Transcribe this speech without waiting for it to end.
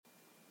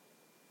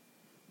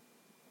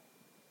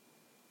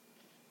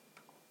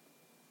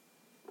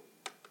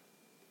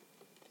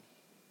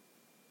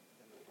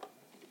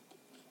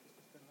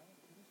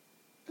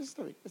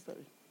Está bien, está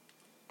bien.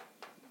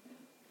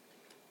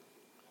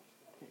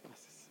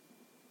 Gracias.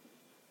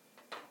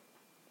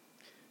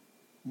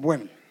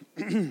 Bueno,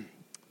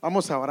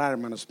 vamos a orar,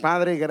 hermanos.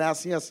 Padre,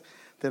 gracias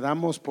te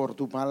damos por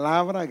tu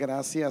palabra,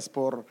 gracias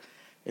por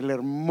el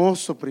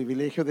hermoso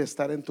privilegio de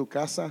estar en tu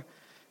casa.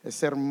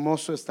 Es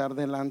hermoso estar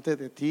delante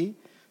de ti,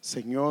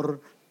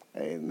 Señor.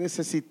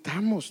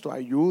 Necesitamos tu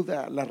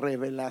ayuda, la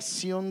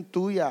revelación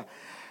tuya,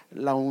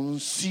 la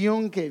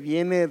unción que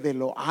viene de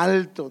lo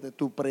alto, de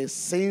tu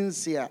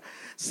presencia.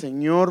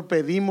 Señor,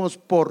 pedimos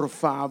por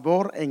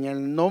favor en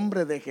el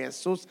nombre de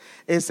Jesús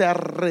esa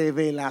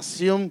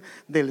revelación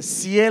del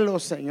cielo,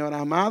 Señor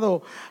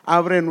amado.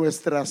 Abre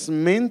nuestras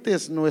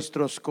mentes,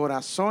 nuestros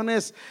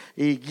corazones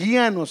y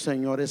guíanos,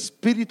 Señor.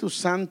 Espíritu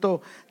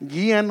Santo,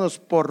 guíanos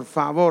por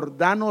favor.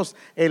 Danos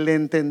el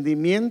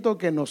entendimiento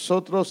que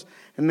nosotros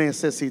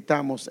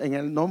necesitamos. En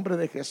el nombre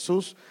de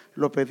Jesús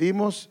lo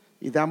pedimos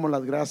y damos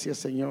las gracias,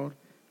 Señor.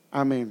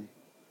 Amén.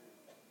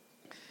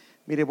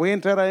 Mire, voy a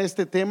entrar a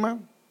este tema,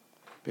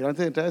 pero antes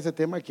de entrar a este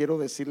tema quiero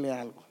decirle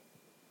algo.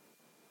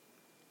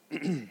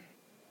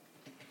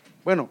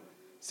 Bueno,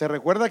 se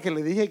recuerda que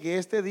le dije que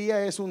este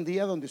día es un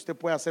día donde usted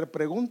puede hacer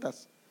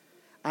preguntas.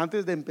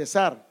 Antes de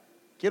empezar,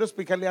 quiero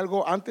explicarle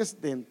algo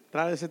antes de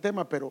entrar a ese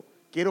tema, pero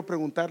quiero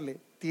preguntarle,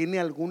 ¿tiene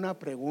alguna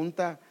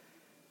pregunta?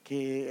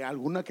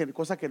 Alguna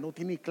cosa que no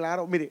tiene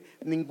claro. Mire,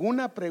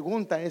 ninguna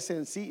pregunta es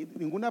en sí,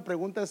 ninguna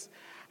pregunta es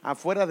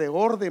afuera de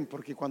orden,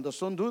 porque cuando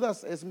son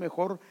dudas es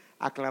mejor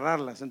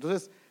aclararlas.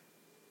 Entonces,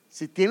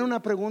 si tiene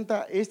una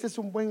pregunta, este es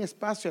un buen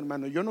espacio,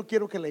 hermano. Yo no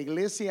quiero que la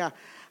iglesia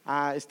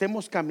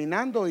estemos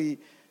caminando y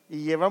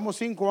llevamos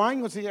 5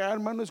 años y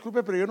hermano,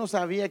 disculpe, pero yo no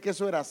sabía que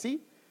eso era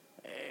así.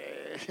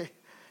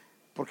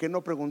 ¿Por qué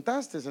no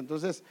preguntaste?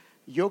 Entonces,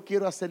 yo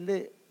quiero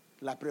hacerle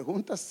la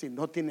pregunta si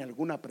no tiene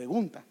alguna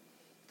pregunta.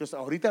 Entonces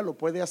ahorita lo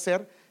puede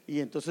hacer y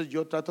entonces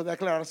yo trato de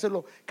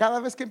aclarárselo. Cada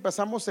vez que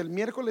empezamos el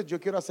miércoles yo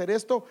quiero hacer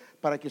esto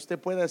para que usted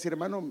pueda decir,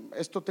 hermano,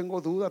 esto tengo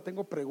duda,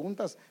 tengo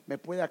preguntas, me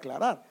puede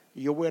aclarar.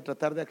 Y yo voy a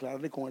tratar de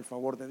aclararle con el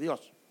favor de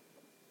Dios.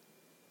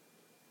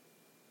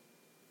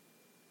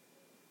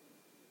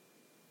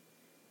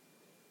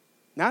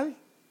 ¿Nadie?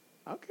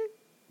 Ok,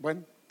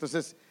 bueno,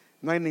 entonces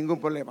no hay ningún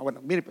problema.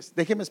 Bueno, mire pues,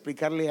 déjeme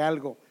explicarle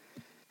algo.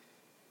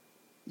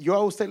 Yo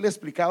a usted le he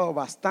explicado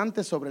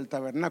bastante sobre el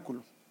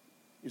tabernáculo.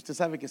 Y usted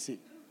sabe que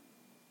sí.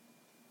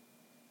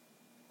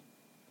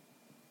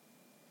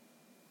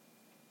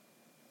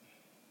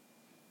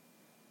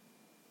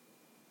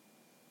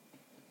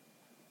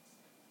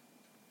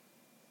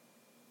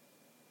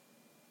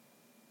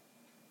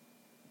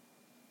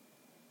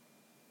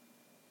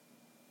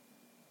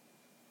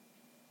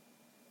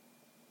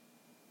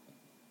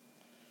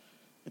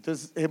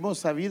 Entonces hemos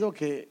sabido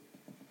que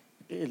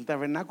el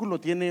tabernáculo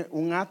tiene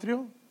un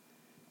atrio,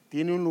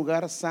 tiene un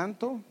lugar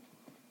santo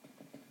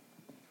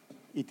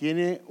y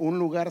tiene un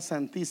lugar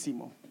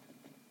santísimo.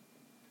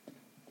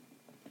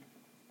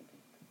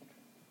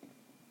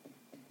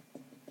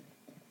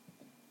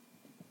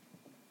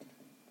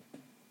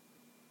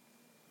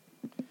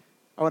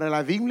 Ahora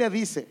la Biblia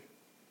dice,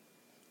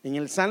 en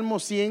el Salmo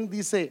 100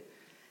 dice,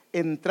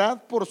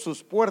 entrad por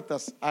sus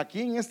puertas.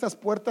 Aquí en estas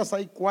puertas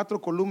hay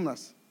 4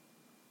 columnas.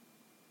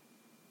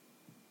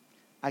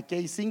 Aquí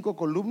hay 5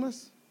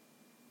 columnas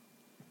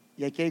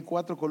y aquí hay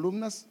 4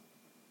 columnas.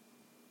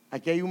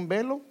 Aquí hay un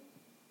velo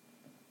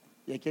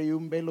y aquí hay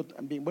un velo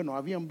también. Bueno,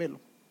 había un velo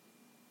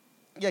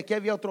y aquí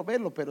había otro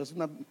velo, pero es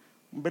un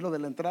velo de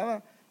la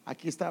entrada.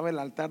 Aquí estaba el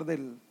altar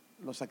de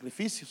los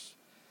sacrificios.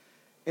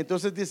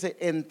 Entonces dice,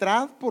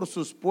 entrad por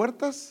sus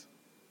puertas.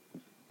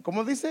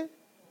 ¿Cómo dice?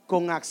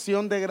 Con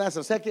acción de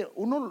gracia. O sea que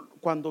uno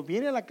cuando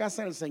viene a la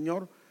casa del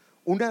Señor,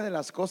 una de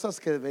las cosas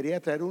que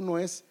debería traer uno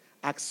es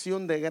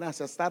acción de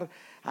gracia, estar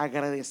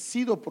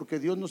agradecido porque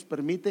Dios nos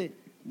permite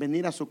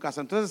venir a su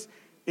casa. Entonces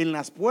en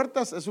las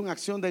puertas es una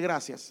acción de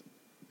gracias.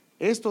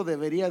 Esto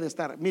debería de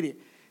estar. Mire,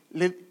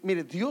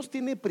 Dios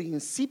tiene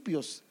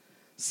principios.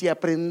 Si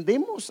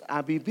aprendemos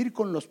a vivir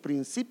con los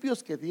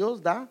principios que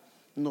Dios da,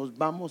 nos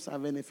vamos a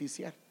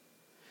beneficiar.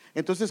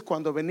 Entonces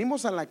cuando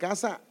venimos a la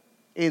casa,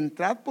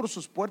 entrad por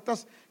sus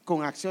puertas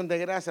con acción de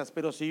gracias.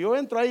 Pero si yo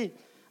entro ahí,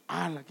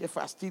 qué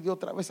fastidio,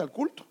 otra vez al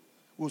culto.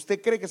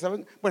 ¿Usted cree que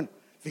saben? Bueno,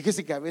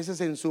 fíjese que a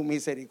veces en su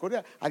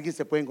misericordia alguien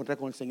se puede encontrar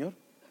con el Señor,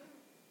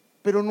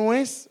 pero no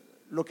es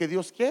lo que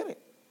Dios quiere.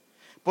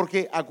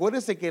 Porque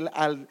acuérdese que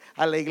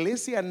a la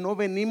iglesia no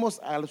venimos,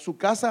 a su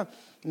casa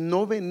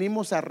no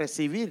venimos a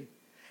recibir.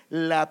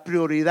 La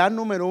prioridad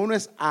número 1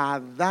 es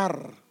a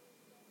dar.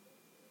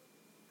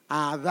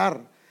 A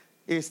dar.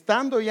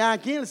 Estando ya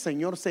aquí, el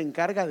Señor se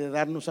encarga de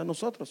darnos a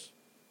nosotros.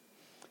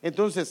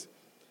 Entonces,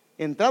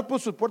 entrad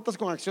por sus puertas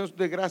con acción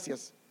de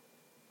gracias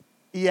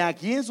y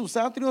aquí en sus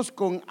atrios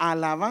con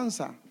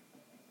alabanza.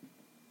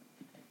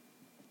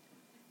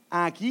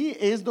 Aquí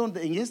es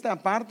donde, en esta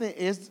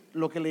parte es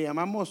lo que le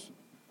llamamos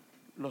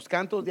los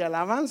cantos de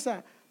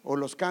alabanza o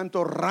los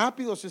cantos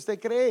rápidos, si usted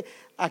cree.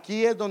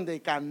 Aquí es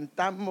donde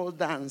cantamos,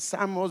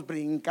 danzamos,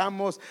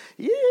 brincamos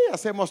y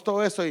hacemos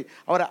todo eso. Y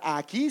ahora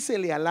aquí se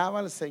le alaba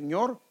al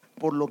Señor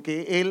por lo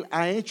que Él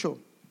ha hecho.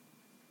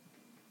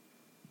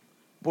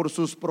 por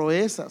sus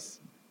proezas,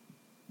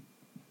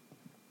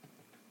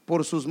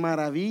 por sus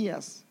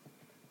maravillas.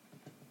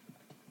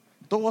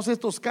 Todos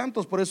estos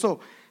cantos, por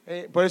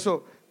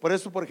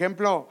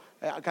ejemplo,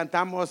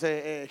 cantamos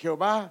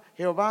Jehová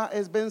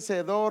es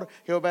vencedor,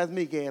 Jehová es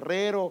mi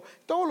guerrero.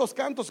 Todos los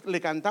cantos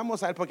le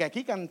cantamos a él, porque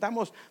aquí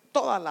cantamos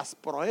todas las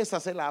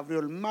proezas. Él abrió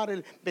el mar,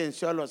 él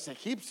venció a los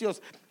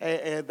egipcios,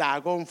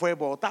 Dagón fue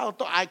botado.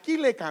 Aquí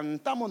le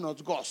cantamos,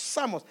 nos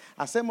gozamos,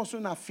 hacemos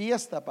una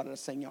fiesta para el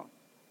Señor.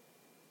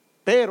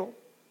 Pero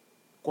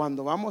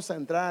cuando vamos a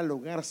entrar al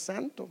lugar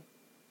santo,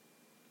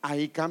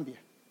 ahí cambia.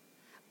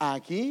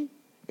 Aquí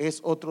es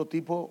otro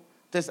tipo.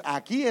 Entonces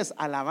aquí es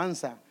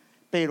alabanza,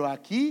 pero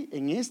aquí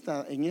en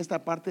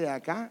esta parte de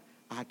acá,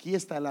 aquí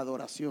está la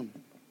adoración.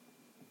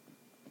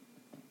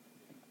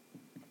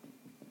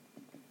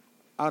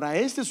 Ahora,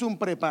 este es un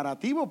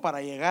preparativo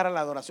para llegar a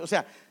la adoración. O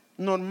sea,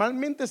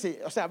 normalmente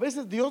a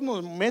veces Dios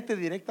nos mete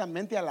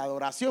directamente a la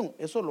adoración.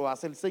 Eso lo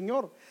hace el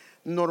Señor.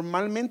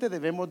 Normalmente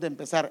debemos de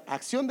empezar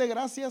acción de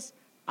gracias,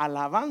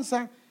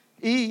 alabanza.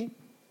 Y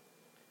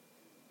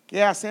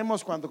 ¿qué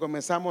hacemos cuando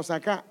comenzamos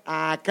acá?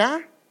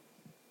 Acá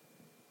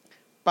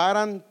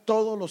paran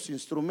todos los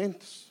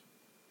instrumentos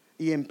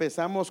y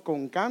empezamos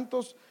con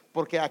cantos,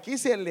 porque aquí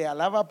se le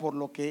alaba por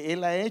lo que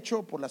Él ha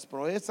hecho, por las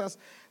proezas,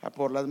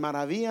 por las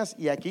maravillas,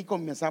 y aquí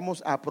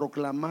comenzamos a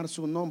proclamar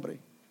su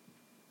nombre,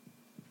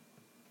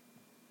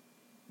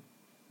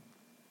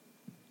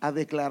 a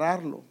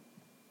declararlo.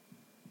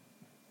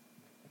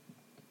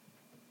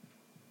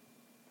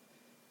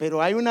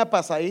 Pero hay una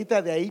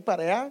pasadita de ahí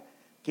para allá,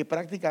 que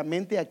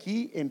prácticamente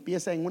aquí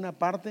empieza en una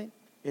parte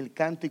el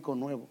cántico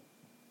nuevo.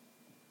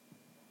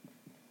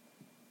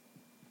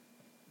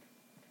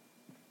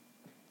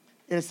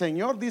 El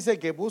Señor dice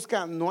que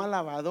busca no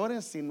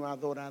alabadores, sino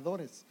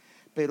adoradores.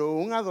 Pero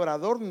un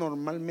adorador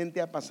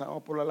normalmente ha pasado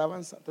por la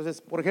alabanza. Entonces,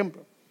 por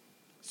ejemplo,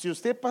 si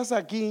usted pasa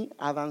aquí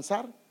a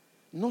danzar,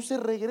 no se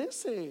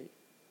regrese.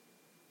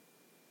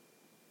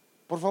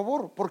 Por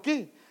favor, ¿por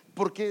qué?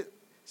 Porque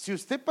si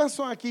usted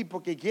pasó aquí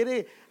porque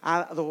quiere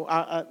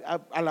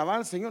alabar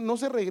al Señor, no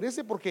se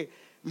regrese, porque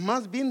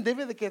más bien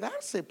debe de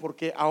quedarse,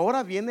 porque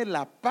ahora viene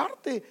la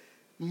parte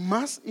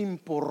más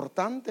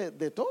importante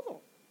de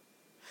todo.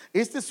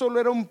 Este solo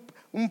era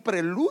un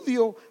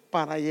preludio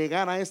para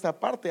llegar a esta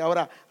parte.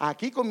 Ahora,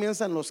 aquí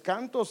comienzan los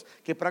cantos,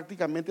 que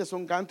prácticamente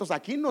son cantos.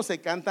 Aquí no se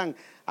cantan,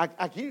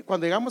 aquí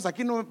cuando llegamos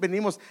aquí no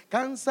venimos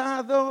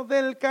cansado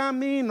del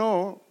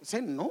camino.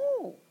 No,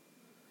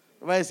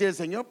 va a decir el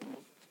Señor,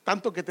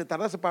 tanto que te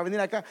tardaste para venir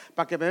acá,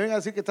 para que me venga a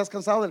decir que estás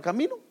cansado del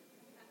camino.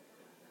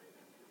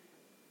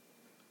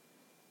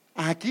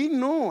 Aquí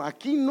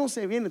no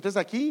se viene.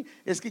 Entonces aquí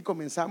es que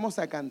comenzamos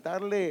a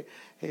cantarle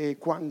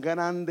cuán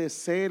grande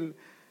es Él.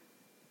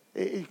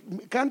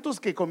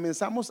 Cantos que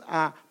comenzamos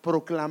a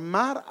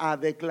proclamar, a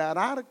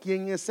declarar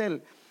quién es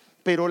Él.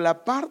 Pero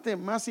la parte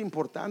más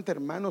importante,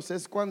 hermanos,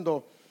 es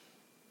cuando,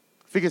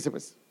 fíjese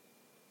pues,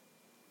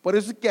 por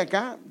eso es que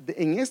acá,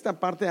 en esta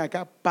parte de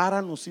acá,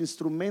 paran los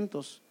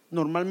instrumentos.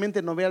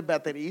 Normalmente no ve al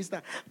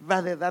baterista,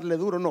 va de darle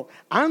duro. No,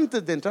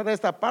 antes de entrar a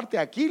esta parte,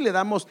 aquí le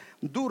damos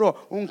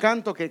duro un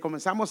canto que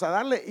comenzamos a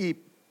darle y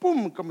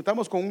pum,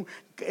 comenzamos con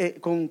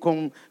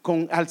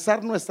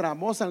alzar nuestra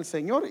voz al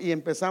Señor y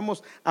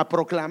empezamos a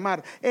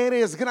proclamar: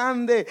 eres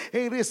grande,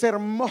 eres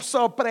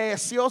hermoso,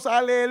 precioso,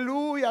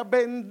 aleluya,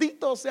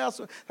 bendito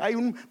seas. Hay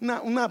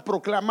una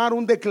proclamar,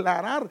 un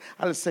declarar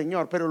al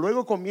Señor, pero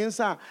luego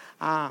comienza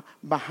a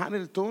bajar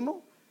el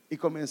tono y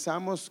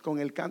comenzamos con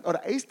el canto.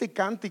 Ahora, este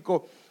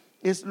cántico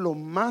es lo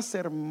más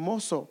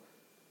hermoso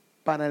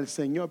para el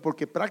Señor,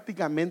 porque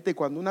prácticamente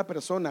cuando una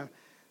persona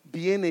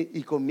viene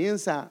y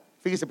comienza,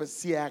 fíjese pues,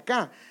 si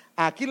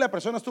aquí la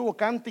persona estuvo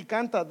canta y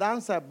canta,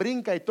 danza,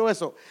 brinca y todo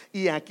eso,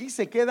 y aquí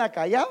se queda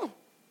callado,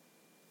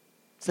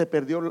 se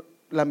perdió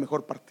la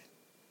mejor parte.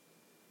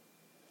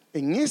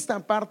 En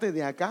esta parte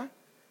de acá,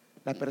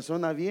 la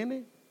persona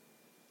viene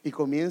y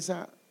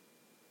comienza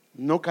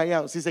no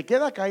callado. Si se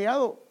queda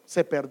callado,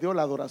 se perdió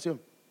la adoración.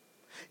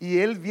 Y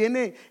él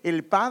viene,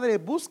 el Padre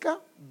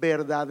busca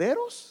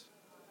verdaderos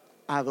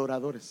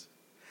adoradores,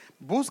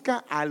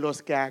 busca a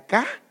los que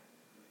acá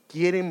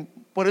quieren.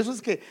 Por eso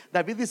es que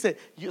David dice: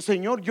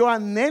 Señor, yo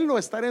anhelo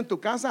estar en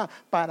tu casa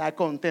para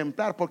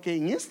contemplar, porque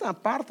en esta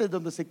parte es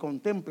donde se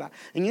contempla,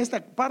 en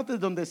esta parte es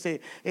donde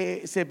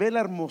se ve la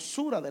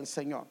hermosura del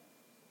Señor.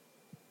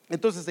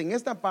 Entonces, en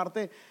esta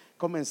parte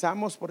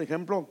comenzamos, por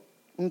ejemplo,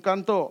 un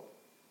canto.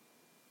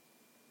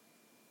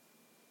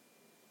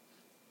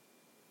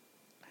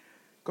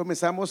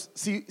 Comenzamos,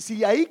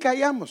 si ahí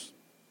callamos,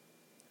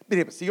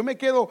 mire, si yo me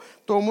quedo,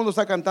 todo el mundo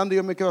está cantando y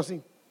yo me quedo así,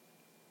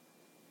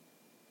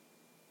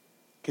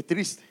 qué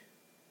triste,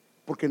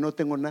 porque no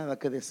tengo nada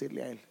que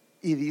decirle a Él.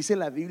 Y dice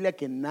la Biblia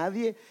que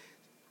nadie.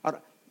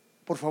 Ahora,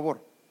 por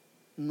favor,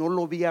 no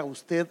lo vi a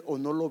usted o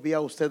no lo vi a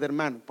usted,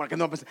 hermano, porque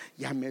no, pues,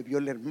 ya me vio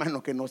el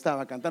hermano que no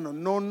estaba cantando.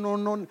 No,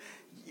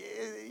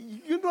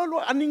 yo no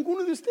a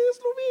ninguno de ustedes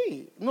lo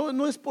vi.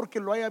 No es porque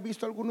lo haya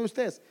visto alguno de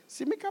ustedes.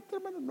 Si me capta,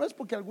 hermano, no es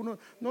porque alguno.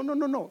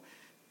 No.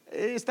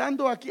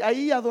 estando aquí,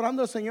 ahí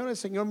adorando al Señor, el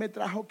Señor me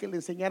trajo que le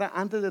enseñara,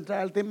 antes de entrar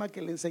al tema,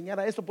 que le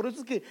enseñara esto. Por eso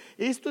es que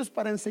esto es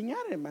para enseñar,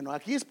 hermano.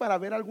 Aquí es para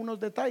ver algunos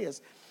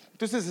detalles.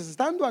 Entonces,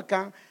 estando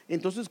acá,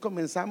 entonces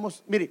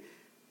comenzamos. Mire,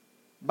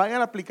 vaya a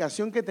la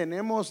aplicación que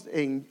tenemos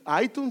en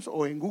iTunes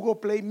o en Google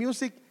Play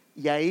Music,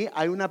 y ahí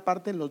hay una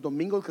parte en los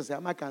domingos que se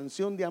llama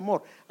Canción de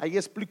Amor. Ahí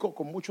explico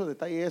con mucho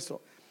detalle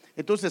eso.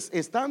 Entonces,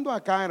 estando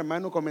acá,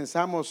 hermano,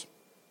 comenzamos.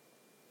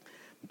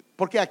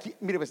 Porque aquí,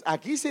 mire, pues,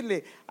 aquí se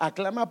le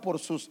aclama por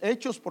sus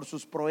hechos, por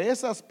sus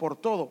proezas, por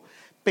todo.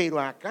 Pero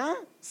acá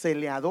se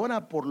le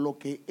adora por lo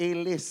que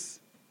Él es.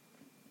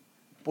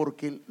 Por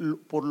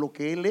lo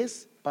que Él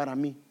es para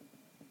mí.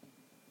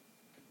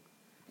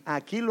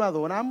 Aquí lo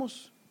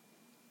adoramos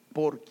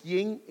por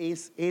quién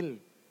es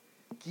Él.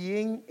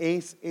 ¿Quién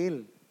es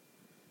Él?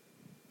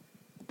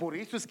 Por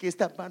eso es que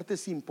esta parte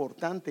es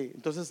importante.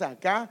 Entonces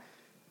acá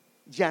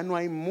ya no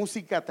hay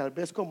música tal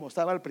vez como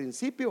estaba al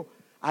principio.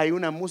 Hay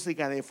una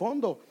música de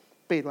fondo,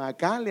 pero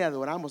acá le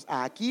adoramos.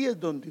 Aquí es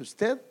donde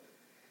usted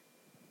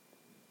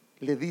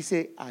le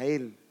dice a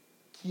Él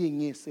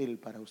quién es Él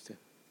para usted.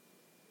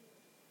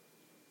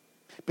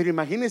 Pero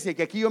imagínense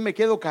que aquí yo me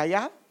quedo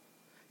callado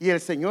y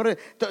el Señor,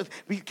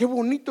 qué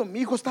bonito,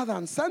 mi hijo está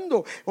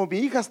danzando o mi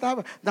hija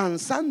está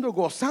danzando,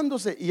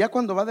 gozándose, y ya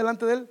cuando va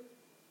delante de Él,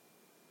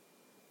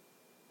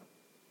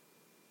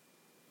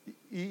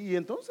 y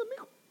entonces, mi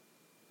hijo,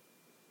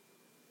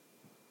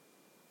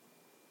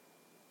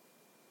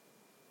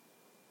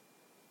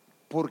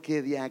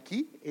 porque de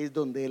aquí es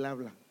donde Él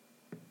habla.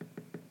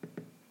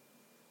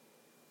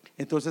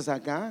 Entonces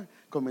acá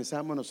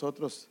comenzamos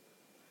nosotros.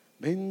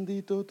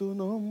 Bendito tu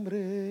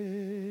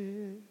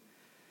nombre,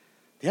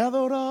 te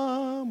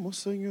adoramos,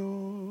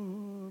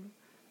 Señor.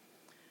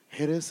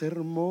 Eres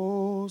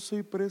hermoso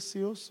y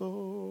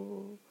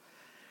precioso,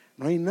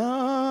 no hay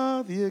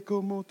nadie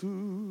como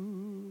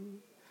tú.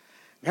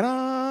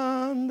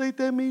 Grande y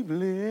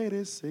temible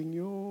eres,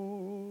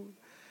 Señor.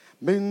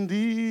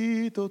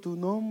 Bendito tu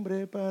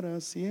nombre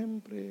para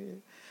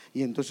siempre.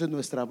 Y entonces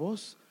nuestra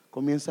voz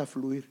comienza a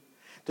fluir.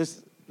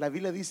 Entonces la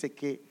Biblia dice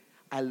que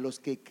a los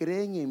que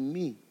creen en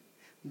mí,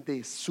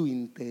 de su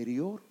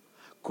interior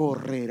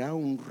correrá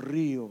un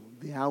río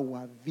de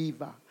agua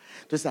viva.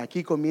 Entonces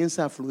aquí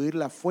comienza a fluir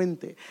la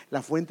fuente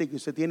que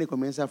usted tiene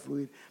comienza a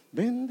fluir.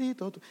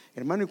 Bendito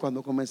hermano. Y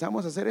cuando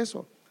comenzamos a hacer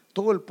eso,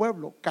 todo el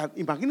pueblo,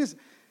 imagínense,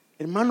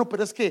 hermano,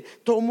 pero es que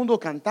todo el mundo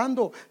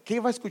cantando, ¿qué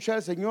va a escuchar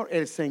el Señor?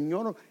 El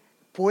Señor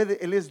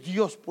puede, Él es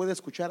Dios, puede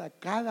escuchar a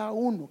cada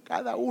uno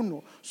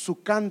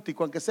su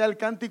cántico, aunque sea el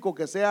cántico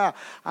que sea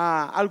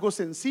algo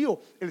sencillo.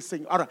 El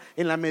Señor, ahora,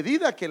 en la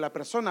medida que la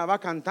persona va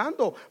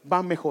cantando,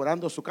 va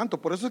mejorando su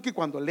canto. Por eso es que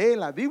cuando lee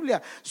la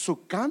Biblia,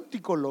 su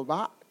cántico lo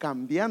va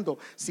cambiando.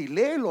 Si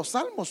lee los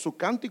salmos, su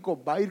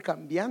cántico va a ir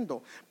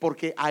cambiando,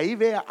 porque ahí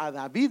ve a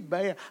David,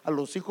 ve a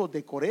los hijos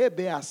de Coré,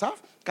 ve a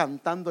Asaf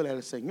cantándole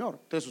al Señor.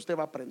 Entonces usted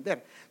va a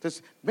aprender.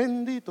 Entonces,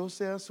 bendito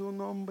sea su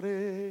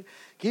nombre.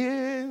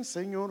 ¿Quién,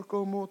 Señor,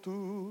 como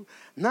tú?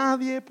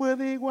 Nadie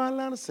puede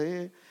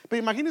igualarse.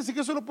 Pero imagínense que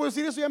yo solo puedo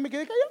decir eso y ya me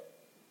quedé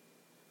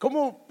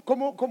callado.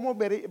 ¿Cómo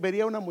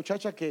vería una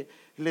muchacha que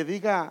le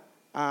diga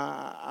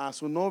a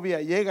su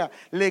novia, llega,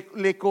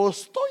 le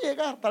costó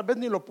llegar, tal vez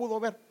ni lo pudo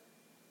ver,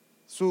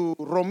 su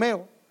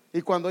Romeo,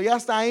 y cuando ya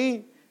está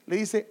ahí le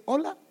dice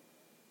hola,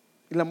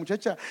 y la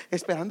muchacha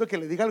esperando que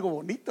le diga algo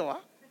bonito,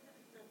 ¿ah?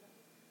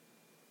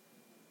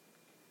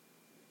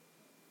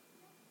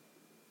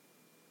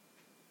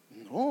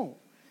 No,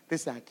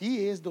 desde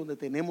aquí es donde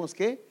tenemos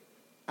que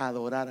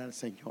adorar al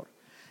Señor,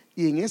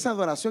 y en esa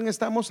adoración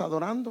estamos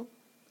adorando.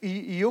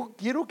 Y yo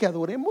quiero que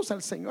adoremos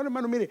al Señor,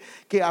 hermano. Mire,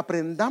 que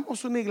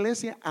aprendamos una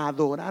iglesia a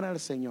adorar al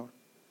Señor.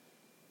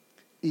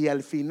 Y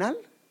al final,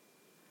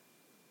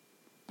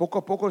 poco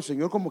a poco el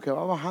Señor como que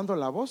va bajando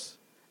la voz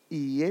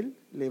y Él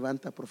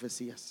levanta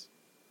profecías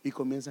y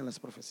comienzan las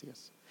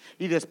profecías.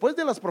 Y después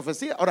de las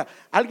profecías, ahora,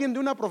 alguien de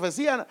una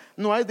profecía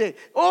no es de,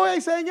 oh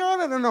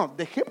Señor, no,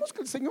 dejemos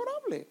que el Señor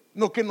hable.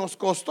 Lo que nos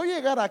costó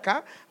llegar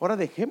acá, ahora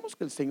dejemos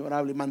que el Señor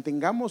hable.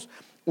 Mantengamos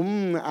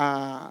un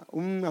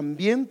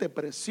ambiente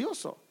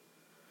precioso.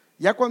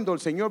 Ya cuando el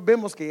Señor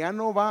vemos que ya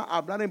no va a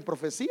hablar en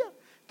profecía,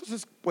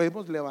 entonces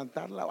podemos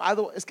levantarla.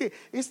 Es que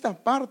esta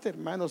parte,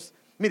 hermanos,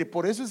 mire,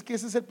 por eso es que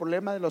ese es el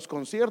problema de los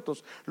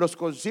conciertos. Los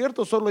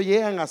conciertos solo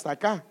llegan hasta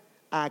acá,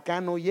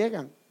 acá no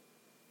llegan.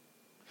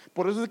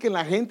 Por eso es que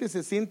la gente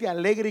se siente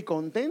alegre y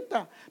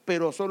contenta,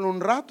 pero solo un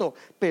rato.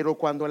 Pero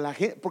cuando la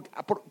gente,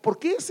 ¿por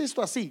qué es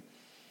esto así?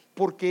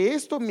 Porque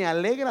esto me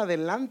alegra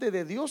delante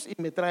de Dios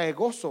y me trae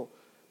gozo,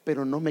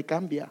 pero no me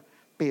cambia.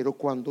 Pero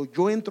cuando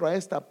yo entro a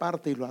esta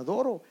parte y lo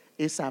adoro,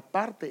 esa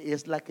parte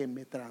es la que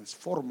me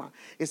transforma,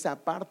 esa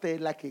parte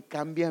es la que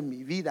cambia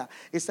mi vida,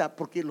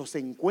 porque los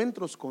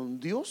encuentros con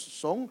Dios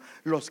son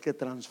los que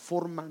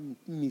transforman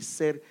mi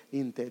ser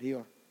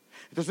interior.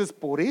 Entonces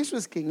por eso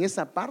es que en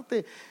esa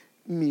parte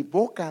mi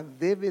boca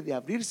debe de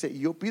abrirse. Y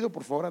yo pido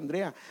por favor,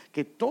 Andrea,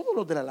 que todos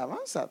los de la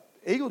alabanza,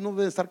 ellos no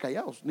deben estar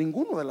callados,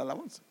 ninguno de la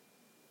alabanza,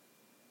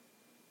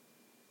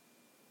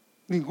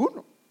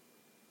 ninguno.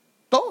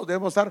 Todos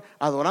debemos estar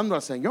adorando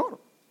al Señor.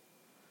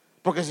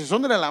 Porque si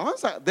son de la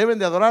alabanza, ¿deben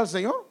de adorar al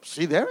Señor?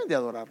 Sí, deben de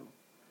adorarlo.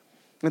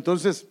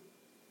 Entonces,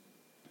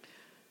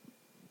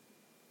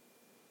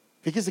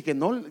 fíjese que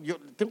no, yo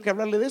tengo que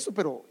hablarle de eso,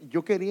 pero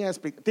yo quería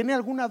explicar. ¿Tiene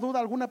alguna duda,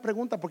 alguna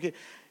pregunta? Porque,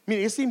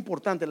 mire, es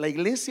importante. La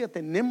iglesia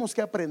tenemos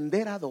que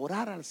aprender a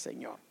adorar al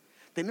Señor.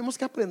 Tenemos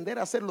que aprender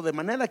a hacerlo de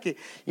manera que,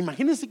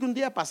 imagínense que un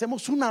día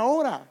pasemos 1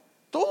 hora,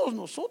 todos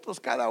nosotros,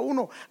 cada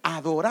uno,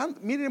 adorando.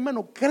 Mire,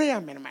 hermano,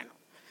 créame, hermano,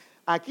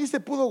 aquí se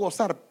pudo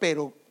gozar,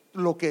 pero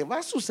lo que va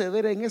a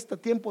suceder en este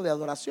tiempo de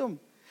adoración,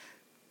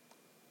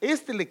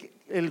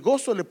 el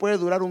gozo le puede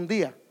durar un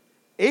día.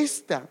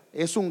 Esta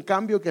es un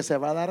cambio que se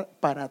va a dar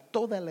para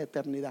toda la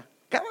eternidad.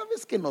 Cada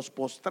vez que nos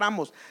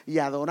postramos y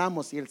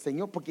adoramos y el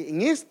Señor, porque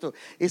en esto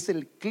es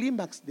el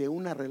clímax de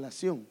una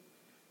relación.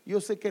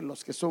 Yo sé que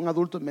los que son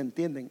adultos me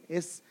entienden,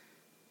 es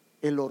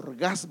el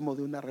orgasmo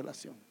de una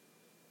relación.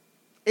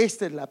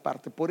 Esta es la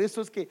parte, por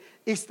eso es que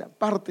esta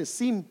parte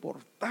es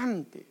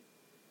importante.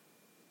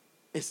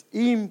 Es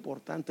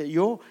importante.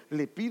 Yo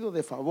le pido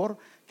de favor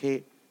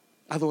que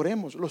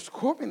adoremos. Los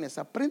jóvenes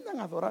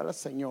aprendan a adorar al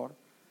Señor.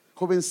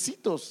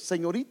 Jovencitos,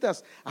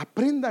 señoritas,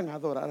 aprendan a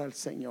adorar al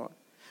Señor.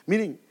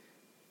 Miren,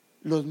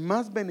 los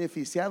más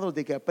beneficiados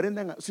de que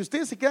aprendan si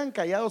ustedes se quedan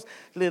callados,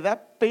 le da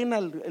pena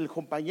el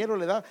compañero,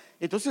 le da,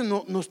 entonces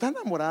no está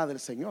enamorada del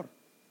Señor.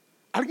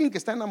 Alguien que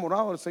está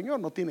enamorado del Señor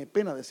no tiene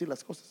pena de decir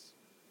las cosas.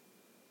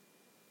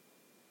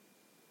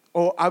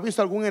 ¿O ha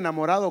visto algún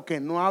enamorado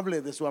que no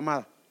hable de su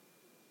amada?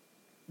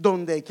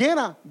 Donde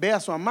quiera ve a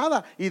su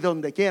amada y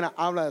donde quiera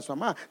habla de su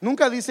amada.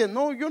 Nunca dice,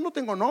 no, yo no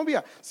tengo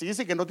novia. Si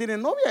dice que no tiene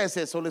novia,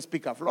 ese solo es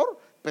picaflor,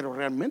 pero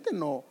realmente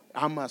no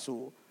ama a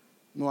su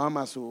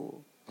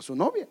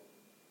novia.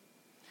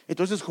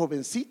 Entonces,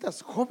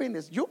 jovencitas,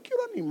 jóvenes, yo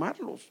quiero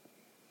animarlos.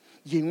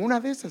 Y en una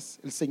de esas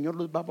el Señor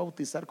los va a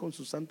bautizar con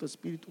su Santo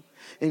Espíritu.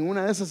 En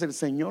una de esas el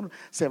Señor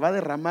se va a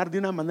derramar de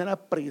una manera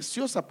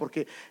preciosa,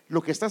 porque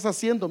lo que estás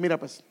haciendo, mira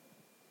pues,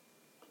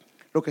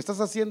 lo que estás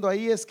haciendo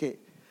ahí es que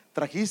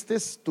trajiste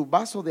tu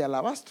vaso de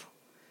alabastro,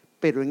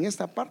 pero en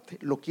esta parte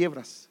lo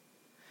quiebras.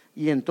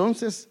 Y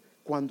entonces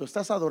cuando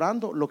estás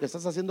adorando, lo que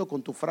estás haciendo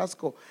con tu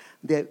frasco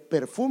de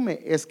perfume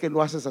es que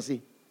lo haces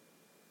así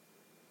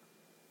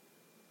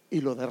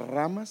y lo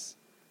derramas.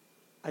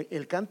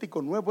 El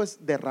cántico nuevo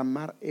es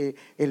derramar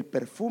el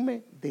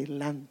perfume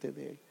delante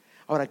de Él.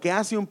 Ahora, ¿qué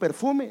hace un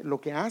perfume?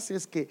 Lo que hace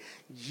es que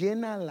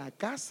llena la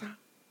casa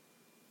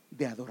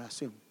de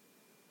adoración.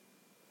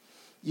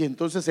 Y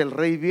entonces el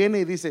rey viene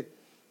y dice,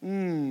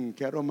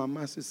 qué aroma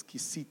más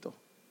exquisito.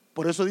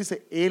 Por eso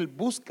dice, Él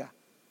busca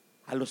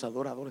a los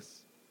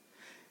adoradores.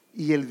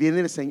 Y Él viene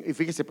el Señor, y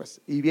fíjese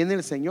pues, y viene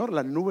el Señor,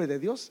 la nube de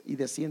Dios, y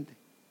desciende.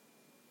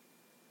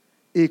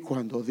 Y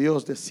cuando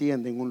Dios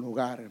desciende en un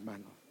lugar,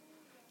 hermano,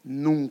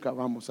 nunca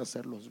vamos a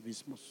ser los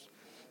mismos.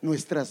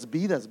 Nuestras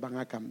vidas van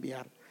a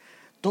cambiar.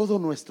 Todo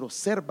nuestro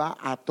ser va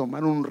a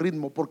tomar un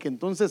ritmo, porque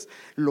entonces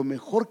lo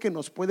mejor que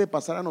nos puede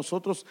pasar a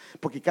nosotros,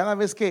 porque cada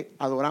vez que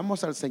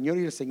adoramos al Señor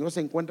y el Señor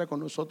se encuentra con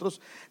nosotros,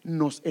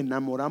 nos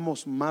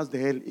enamoramos más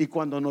de Él. Y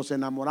cuando nos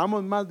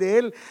enamoramos más de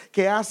Él,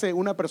 ¿qué hace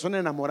una persona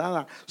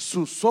enamorada?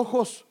 Sus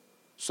ojos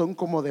son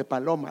como de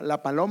paloma.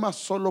 La paloma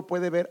solo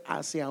puede ver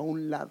hacia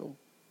un lado,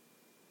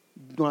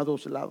 no a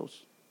dos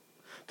lados.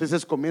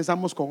 Entonces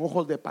comenzamos con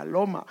ojos de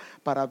paloma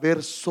para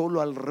ver solo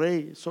al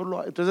Rey,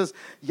 entonces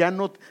ya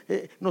no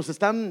nos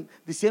están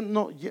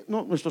diciendo,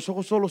 no, nuestros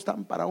ojos solo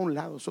están para un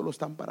lado, solo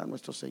están para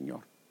nuestro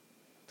Señor.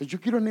 Entonces yo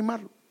quiero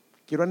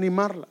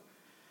animarla,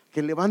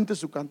 que levante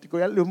su cántico.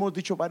 Ya lo hemos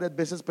dicho varias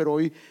veces, pero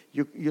hoy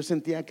yo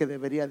sentía que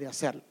debería de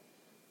hacerlo.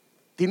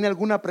 ¿Tiene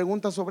alguna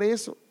pregunta sobre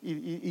eso?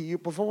 Y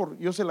por favor,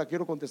 yo se la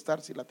quiero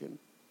contestar si la tiene.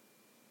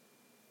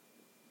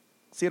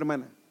 Sí,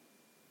 hermana.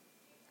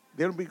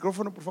 ¿Dé el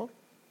micrófono, por favor?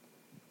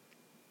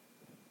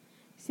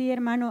 Sí,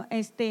 hermano,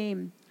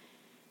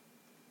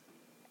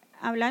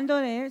 hablando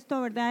de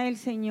esto, ¿verdad? El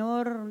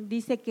Señor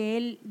dice que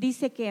Él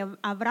dice que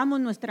abramos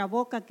nuestra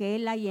boca, que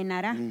Él la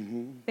llenará.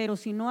 Pero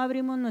si no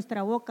abrimos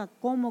nuestra boca,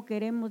 ¿cómo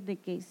queremos de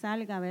que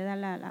salga, verdad,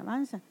 la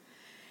alabanza?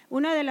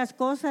 Una de las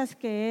cosas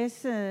que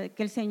es que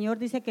el Señor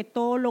dice que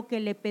todo lo que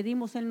le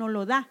pedimos Él nos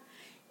lo da.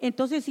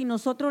 Entonces, si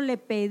nosotros le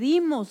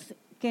pedimos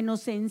que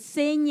nos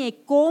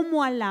enseñe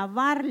cómo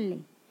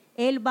alabarle,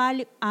 Él va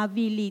a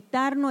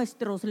habilitar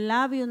nuestros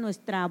labios,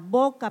 nuestra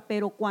boca,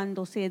 pero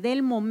cuando se dé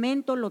el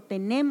momento lo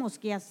tenemos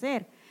que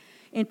hacer.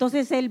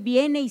 Entonces Él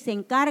viene y se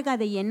encarga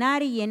de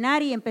llenar y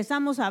llenar, y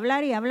empezamos a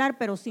hablar y hablar,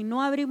 pero si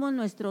no abrimos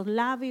nuestros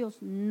labios,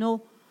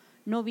 no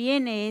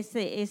viene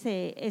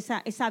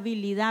esa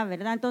habilidad,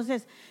 ¿verdad?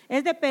 Entonces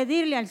es de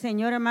pedirle al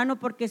Señor, hermano,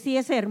 porque sí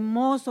es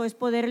hermoso, es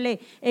poderle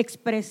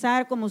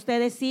expresar, como usted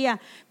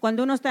decía,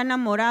 cuando uno está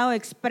enamorado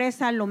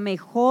expresa lo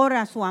mejor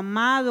a su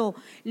amado,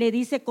 le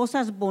dice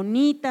cosas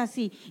bonitas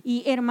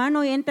y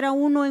hermano, entra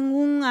uno en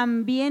un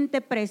ambiente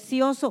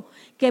precioso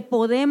que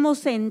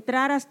podemos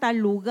entrar hasta el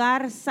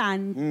lugar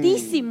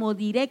santísimo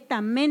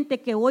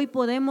directamente, que hoy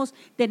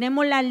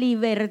tenemos la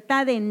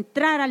libertad de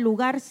entrar al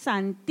lugar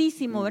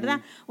santísimo,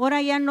 ¿verdad? Ahora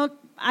ahora ya no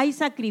hay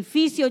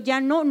sacrificio, ya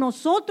no,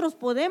 nosotros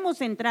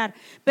podemos entrar,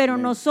 pero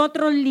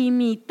nosotros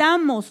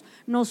limitamos,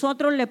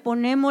 nosotros le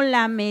ponemos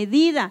la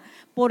medida,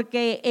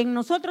 porque en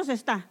nosotros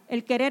está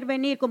el querer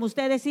venir, como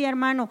usted decía,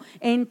 hermano,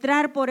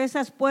 entrar por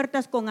esas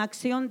puertas con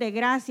acción de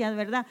gracias,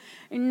 ¿verdad?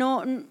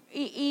 No,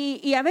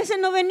 y a veces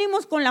no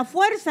venimos con la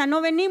fuerza, no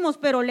venimos,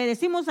 pero le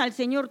decimos al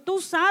Señor, tú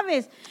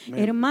sabes,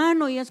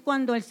 hermano, y es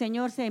cuando el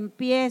Señor se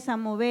empieza a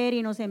mover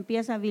y nos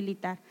empieza a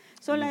habilitar.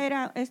 Solo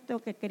era esto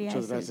que quería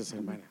decir. Muchas gracias,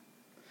 hermana.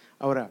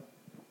 Ahora,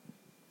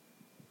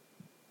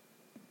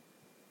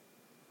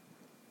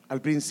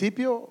 al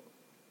principio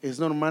es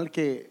normal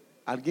que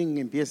alguien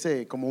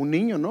empiece como un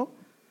niño, ¿no?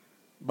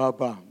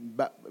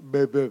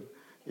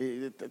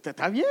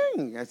 Está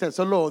bien,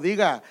 solo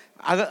diga,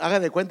 haga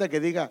de cuenta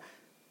que diga,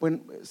 pues,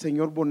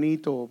 Señor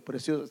bonito,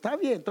 precioso, está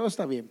bien, todo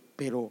está bien,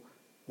 pero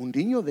un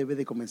niño debe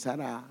de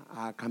comenzar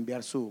a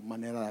cambiar su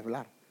manera de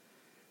hablar.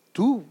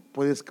 Tú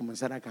puedes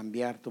comenzar a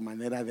cambiar tu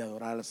manera de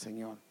adorar al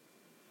Señor.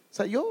 O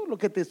sea, yo lo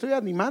que te estoy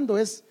animando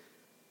es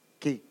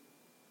que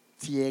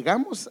si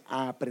llegamos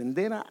a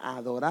aprender a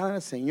adorar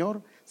al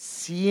Señor,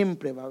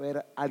 siempre va a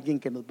haber alguien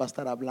que nos va a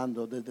estar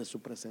hablando desde su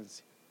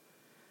presencia.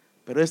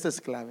 Pero esta es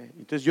clave.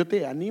 Entonces yo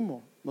te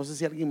animo. No sé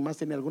si alguien más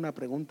tiene alguna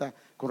pregunta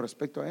con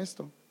respecto a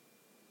esto.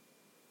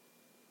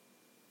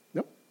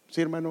 ¿No?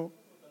 Sí, hermano.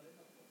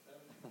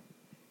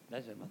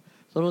 Gracias, hermano.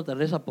 Solo tal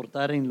vez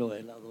aportar en lo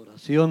de la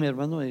adoración, mi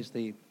hermano.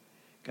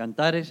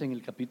 Cantares en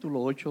el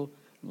capítulo 8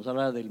 nos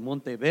habla del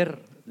monte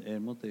Ver,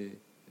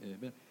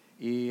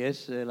 y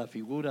es la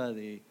figura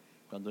de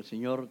cuando el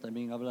Señor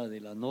también habla de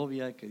la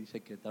novia, que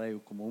dice que trae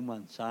como un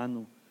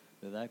manzano,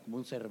 ¿verdad? Como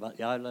un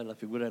ya habla de la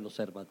figura de los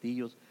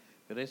cervatillos,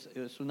 pero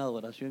es una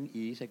adoración,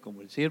 y dice,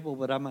 como el siervo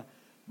brama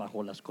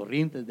bajo las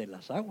corrientes de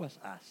las aguas,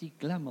 así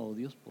clama, oh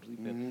Dios, por ti.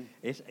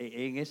 Es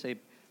en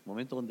ese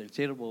momento donde el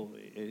siervo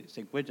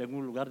se encuentra en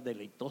un lugar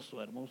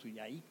deleitoso, hermoso, y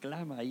ahí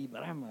clama, ahí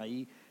brama,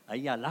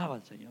 ahí alaba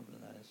al Señor,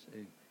 ¿verdad?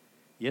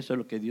 Y eso es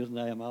lo que Dios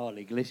le ha llamado a la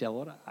iglesia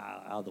ahora,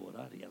 a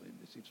adorar y a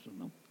bendecir su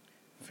nombre.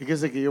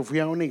 Fíjese que yo fui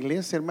a una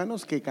iglesia,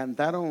 hermanos, que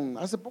cantaron,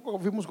 hace poco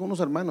fuimos con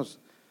unos hermanos,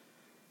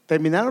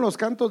 terminaron los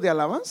cantos de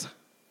alabanza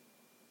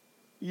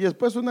y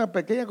después una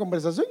pequeña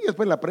conversación y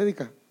después la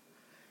prédica.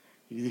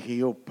 Y dije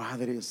yo,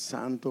 Padre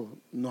Santo,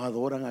 no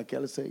adoran aquí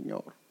al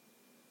Señor,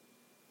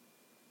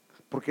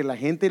 porque la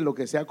gente lo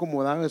que se ha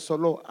acomodado es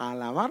solo a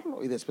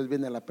alabarlo y después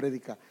viene la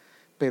prédica,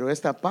 pero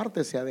esta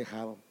parte se ha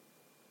dejado.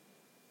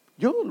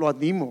 Yo lo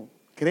animo,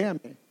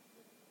 créame,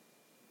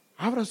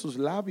 abra sus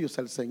labios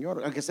al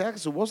Señor, aunque sea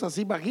su voz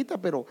así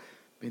bajita, pero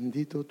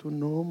bendito tu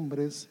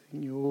nombre,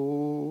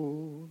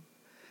 Señor,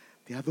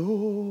 te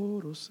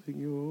adoro,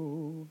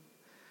 Señor,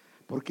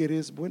 porque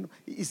eres bueno.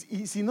 Y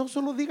si no,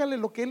 solo dígale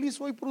lo que Él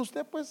hizo hoy por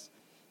usted, pues,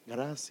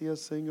 gracias,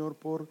 Señor,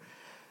 por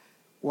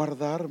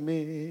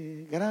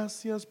guardarme,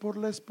 gracias por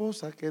la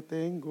esposa que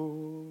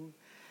tengo,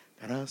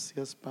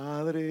 gracias,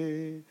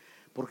 Padre,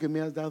 porque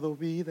me has dado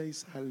vida y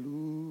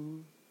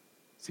salud.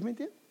 ¿Sí me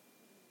entiende?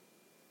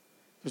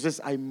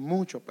 Entonces hay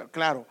mucho, pero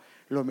claro,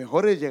 lo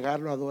mejor es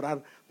llegarlo a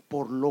adorar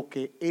por lo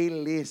que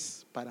Él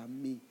es para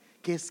mí,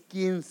 que es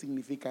quién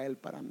significa Él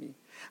para mí.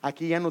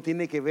 Aquí ya no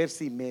tiene que ver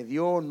si me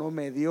dio o no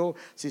me dio,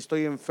 si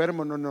estoy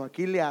enfermo, no,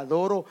 aquí le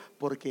adoro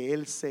porque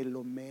Él se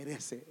lo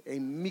merece.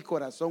 En mi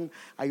corazón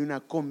hay una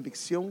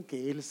convicción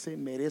que Él se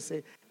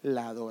merece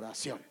la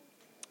adoración.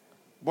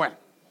 Bueno,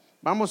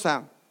 vamos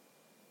a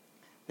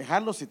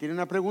dejarlo. Si tiene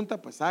una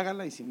pregunta, pues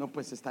hágala, y si no,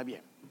 pues está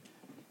bien.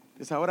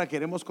 Entonces ahora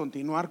queremos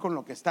continuar con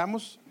lo que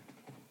estamos.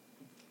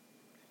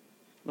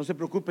 No se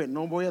preocupe,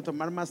 no voy a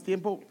tomar más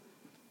tiempo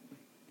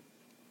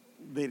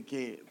del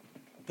que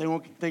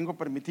tengo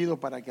permitido,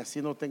 para que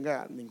así no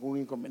tenga ningún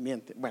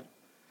inconveniente. Bueno,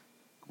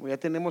 como ya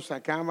tenemos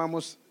acá,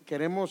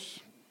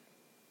 queremos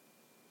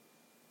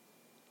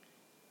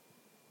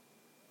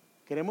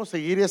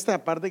seguir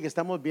esta parte que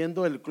estamos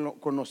viendo, el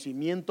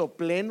conocimiento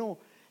pleno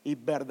y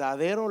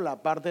verdadero,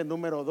 la parte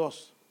número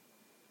 2.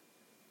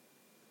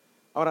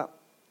 Ahora,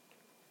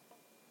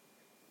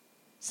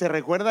 se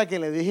recuerda que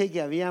le dije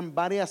que habían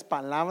varias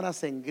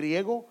palabras en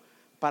griego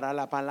para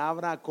la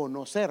palabra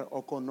conocer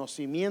o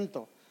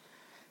conocimiento.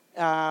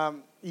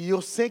 Y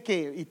yo sé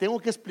y tengo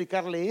que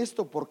explicarle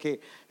esto, porque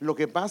lo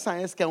que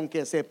pasa es que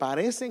aunque se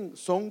parecen,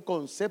 son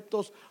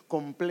conceptos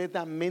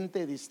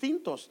completamente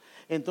distintos.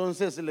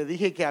 Entonces le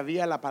dije que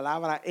había la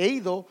palabra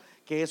eido,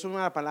 que es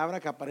una palabra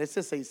que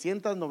aparece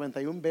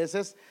 691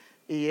 veces,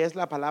 y es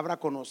la palabra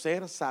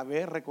conocer,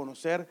 saber,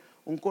 reconocer,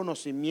 un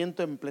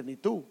conocimiento en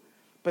plenitud.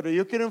 Pero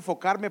yo quiero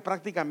enfocarme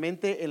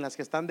prácticamente en las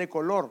que están de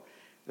color.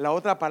 La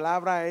otra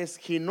palabra es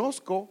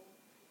ginosco,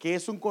 que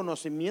es un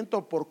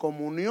conocimiento por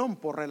comunión,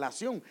 por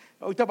relación.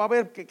 Ahorita va a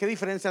ver qué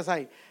diferencias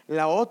hay.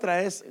 La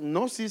otra es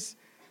gnosis,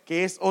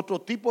 que es otro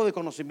tipo de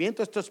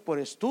conocimiento, esto es por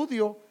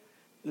estudio.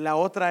 La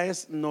otra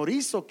es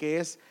norizo, que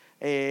es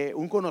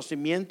un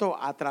conocimiento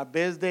a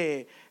través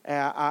de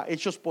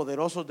hechos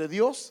poderosos de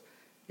Dios.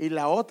 Y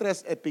la otra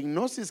es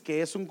epignosis,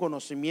 que es un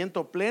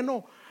conocimiento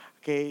pleno,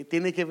 que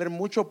tiene que ver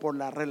mucho por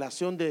la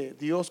relación de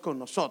Dios con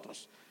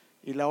nosotros.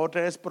 Y la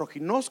otra es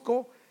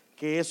proginosco,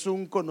 que es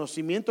un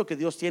conocimiento que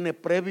Dios tiene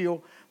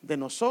previo de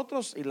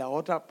nosotros, y la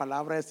otra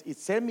palabra es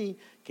itzemi,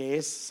 que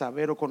es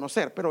saber o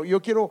conocer. Pero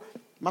yo quiero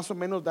más o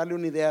menos darle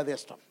una idea de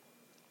esto.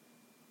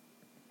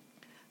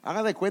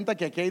 Haga de cuenta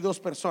que aquí hay dos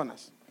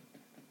personas.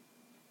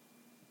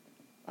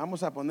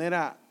 Vamos a poner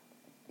a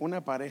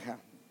una pareja.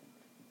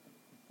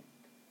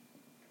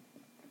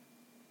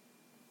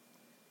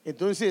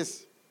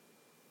 Entonces,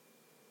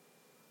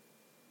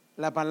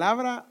 la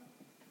palabra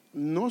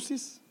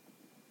gnosis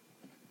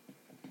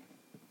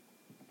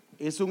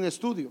es un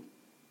estudio.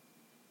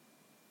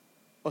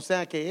 O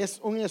sea que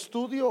es un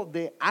estudio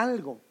de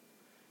algo,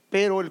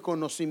 pero el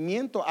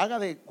conocimiento, haga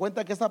de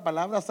cuenta que esta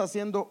palabra está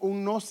haciendo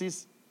un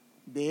gnosis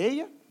de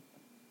ella.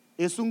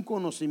 Es un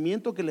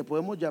conocimiento que le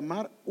podemos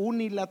llamar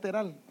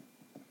unilateral.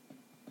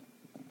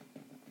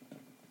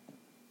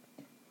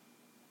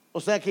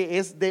 O sea que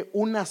es de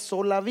una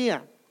sola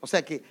vía. O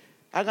sea que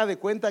haga de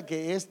cuenta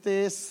que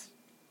este es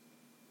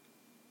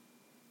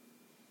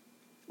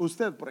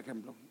usted, por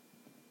ejemplo,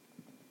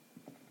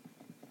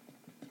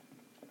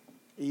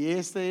 y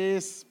este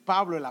es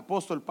Pablo, el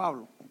apóstol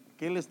Pablo,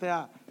 que él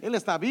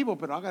está vivo,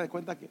 pero haga de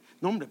cuenta que,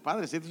 no, hombre,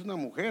 padre, si esta es una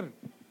mujer,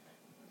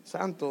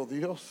 santo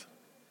Dios,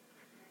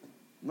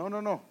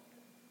 no,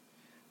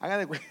 haga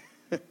de cuenta,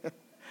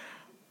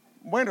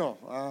 bueno,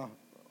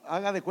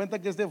 haga de cuenta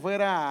que este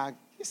fuera,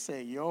 qué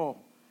sé yo,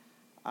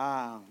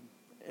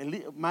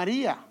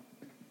 María.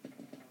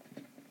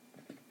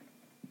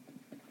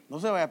 No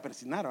se vaya a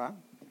persinar, ¿verdad?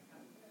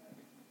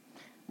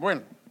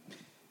 Bueno,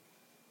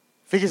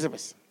 fíjese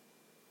pues,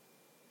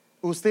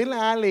 usted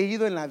la ha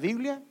leído en la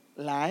Biblia,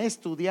 la ha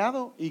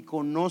estudiado y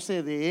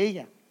conoce de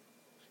ella.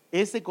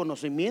 Ese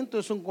conocimiento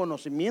es un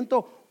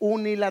conocimiento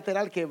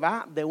unilateral que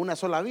va de una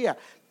sola vía,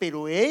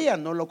 pero ella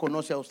no lo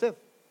conoce a usted.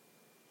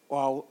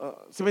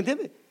 ¿Se me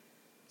entiende?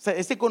 O sea,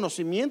 este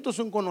conocimiento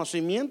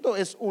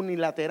es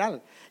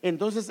unilateral.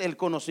 Entonces el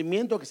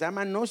conocimiento que se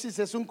llama gnosis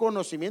es un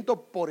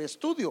conocimiento por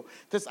estudio.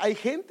 Entonces hay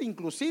gente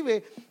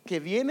inclusive que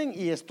vienen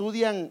y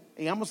estudian,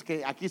 digamos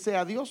que aquí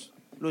sea Dios,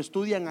 lo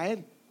estudian a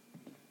Él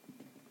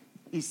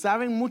y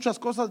saben muchas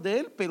cosas de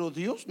Él, pero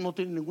Dios no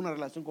tiene ninguna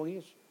relación con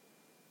ellos.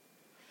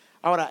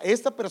 Ahora,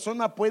 esta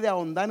persona puede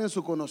ahondar en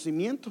su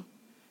conocimiento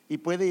y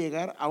puede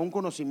llegar a un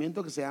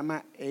conocimiento que se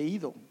llama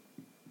eido.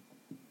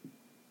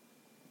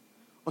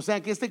 O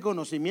sea que este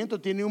conocimiento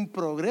tiene un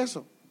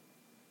progreso.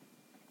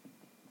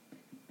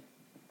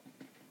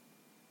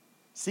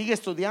 Sigue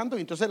estudiando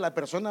y entonces la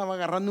persona va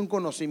agarrando un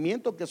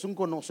conocimiento que es un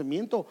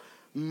conocimiento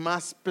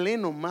más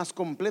pleno, más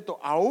completo,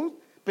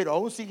 pero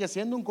aún sigue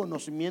siendo un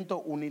conocimiento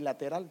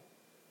unilateral,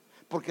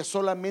 porque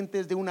solamente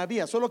es de una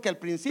vía. Solo que al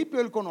principio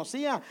él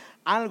conocía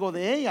algo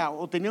de ella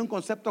o tenía un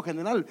concepto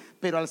general,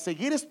 pero al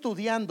seguir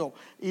estudiando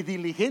y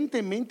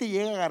diligentemente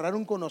llega a agarrar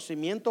un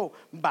conocimiento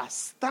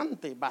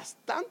bastante.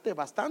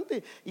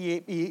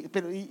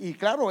 Y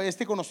claro,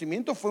 este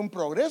conocimiento fue un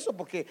progreso,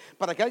 porque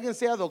para que alguien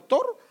sea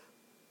doctor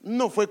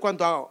no fue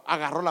cuando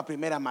agarró la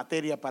primera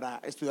materia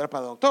para estudiar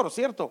para doctor,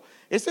 ¿cierto?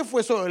 Ese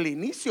fue solo el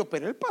inicio,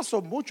 pero él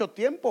pasó mucho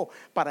tiempo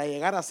para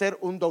llegar a ser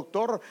un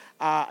doctor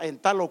en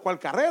tal o cual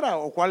carrera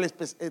o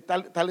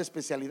tal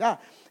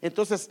especialidad.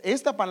 Entonces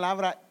esta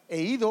palabra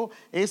eido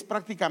es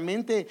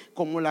prácticamente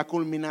como la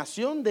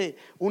culminación de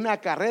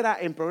una carrera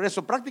en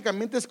progreso.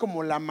 Prácticamente es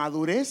como la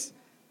madurez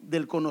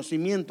del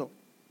conocimiento,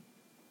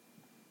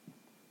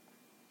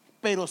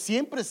 pero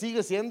siempre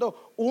sigue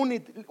siendo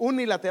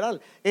unilateral.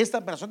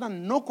 Esta persona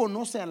no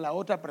conoce a la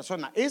otra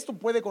persona. Esto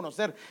puede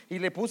conocer, y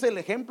le puse el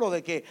ejemplo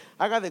de que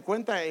haga de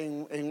cuenta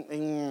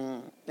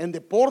en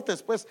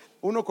deportes, pues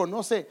uno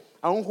conoce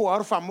a un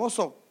jugador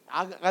famoso.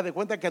 Haga de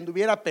cuenta que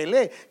anduviera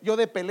Pelé. Yo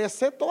de Pelé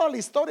sé toda la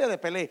historia de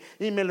Pelé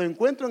y me lo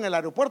encuentro en el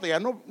aeropuerto. Ya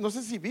no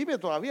sé si vive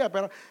todavía,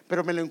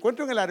 pero me lo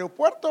encuentro en el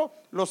aeropuerto,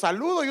 lo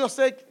saludo, yo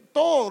sé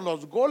todos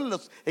los goles,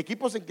 los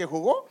equipos en que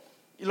jugó,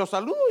 y lo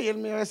saludo y él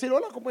me va a decir: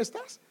 hola, ¿cómo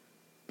estás?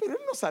 Pero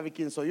él no sabe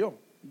quién soy yo.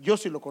 Yo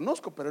sí lo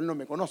conozco, pero él no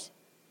me conoce.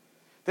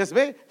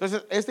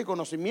 Entonces este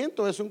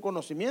conocimiento es un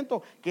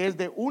conocimiento que es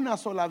de una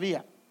sola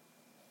vía.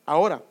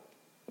 Ahora,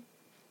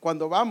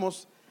 cuando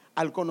vamos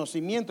al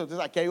conocimiento,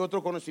 entonces aquí hay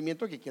otro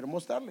conocimiento que quiero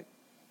mostrarle.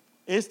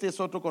 Este es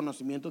otro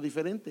conocimiento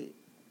diferente.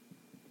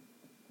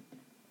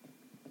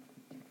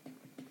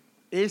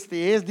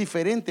 Este es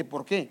diferente,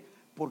 ¿por qué?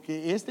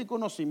 Porque este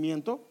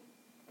conocimiento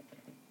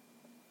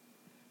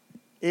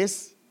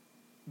es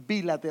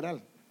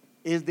bilateral,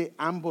 es de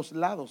ambos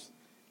lados.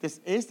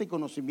 Entonces este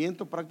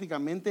conocimiento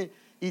prácticamente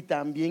y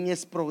también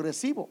es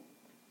progresivo.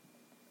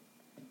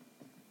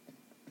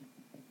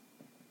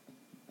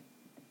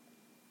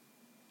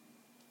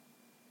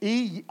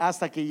 Y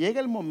hasta que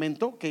llega el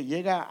momento que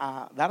llega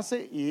a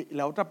darse, y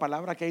la otra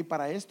palabra que hay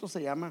para esto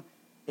se llama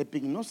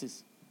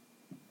epignosis,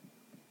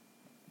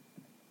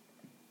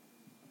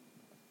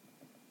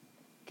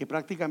 que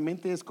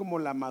prácticamente es como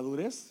la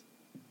madurez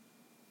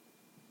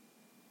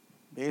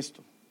de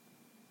esto.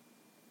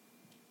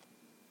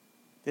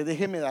 Entonces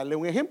déjeme darle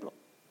un ejemplo.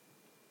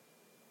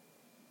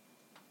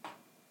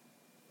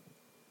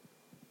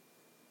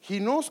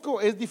 Ginosco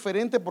es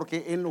diferente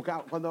porque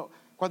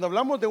cuando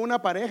hablamos de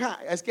una pareja,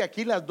 es que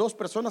aquí las dos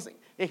personas,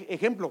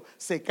 ejemplo,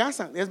 se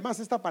casan. Es más,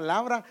 esta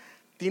palabra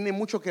tiene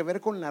mucho que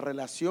ver con la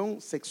relación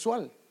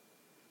sexual,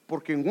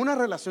 porque en una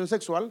relación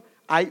sexual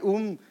hay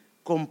un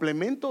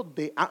complemento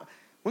de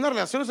una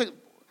relación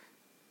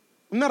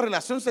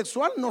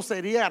sexual no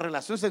sería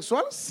relación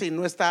sexual si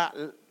no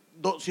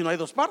hay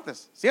dos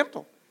partes,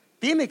 ¿cierto?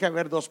 Tiene que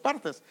haber dos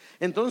partes.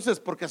 Entonces,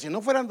 porque si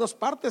no fueran dos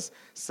partes,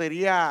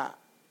 sería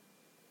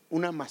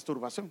una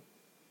masturbación.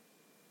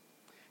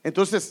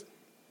 Entonces,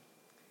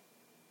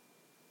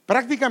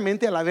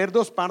 prácticamente al haber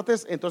dos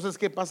partes, entonces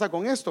 ¿qué pasa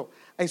con esto?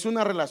 Es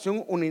una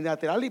relación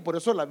unilateral, y por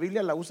eso la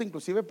Biblia la usa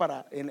inclusive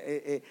para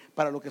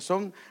lo que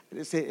son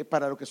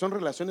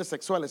relaciones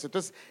sexuales.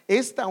 Entonces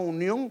esta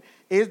unión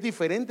es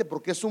diferente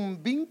porque es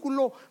un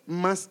vínculo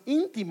más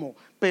íntimo,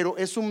 pero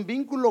es un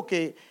vínculo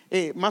que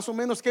más o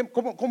menos,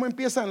 ¿cómo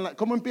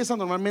empieza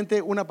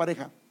normalmente una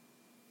pareja?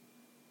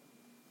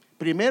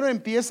 Primero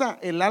empieza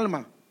el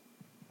alma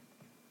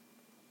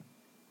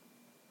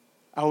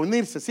a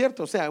unirse,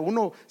 ¿cierto? O sea,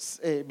 uno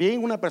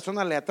bien una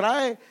persona le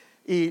atrae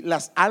y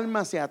las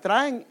almas se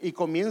atraen y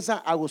comienza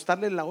a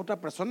gustarle la otra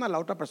persona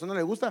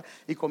le gusta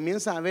y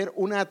comienza a haber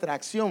una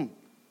atracción,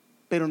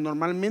 pero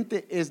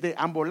normalmente es de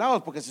ambos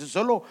lados, porque si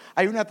solo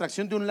hay una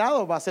atracción de un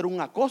lado va a ser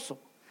un acoso.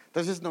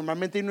 Entonces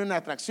normalmente hay una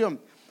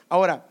atracción.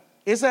 Ahora,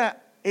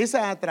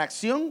 esa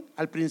atracción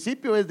al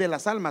principio es de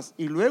las almas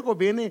y luego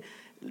viene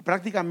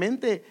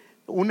prácticamente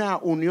una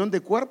unión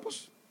de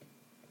cuerpos,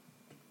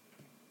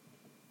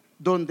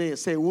 donde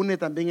se une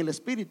también el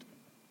espíritu.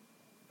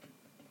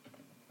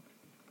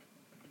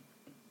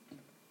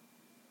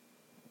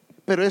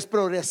 Pero es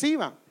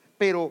progresiva.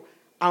 Pero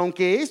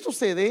aunque esto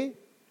se dé,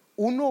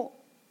 uno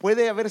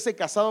puede haberse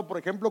casado, por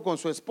ejemplo, con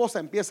su esposa,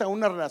 empieza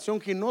una relación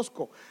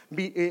ginosco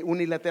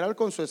unilateral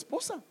con su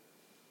esposa,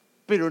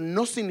 pero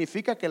no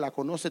significa que la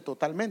conoce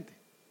totalmente.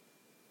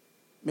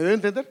 ¿Me doy a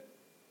entender?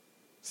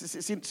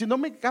 Si no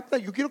me capta,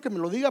 yo quiero que me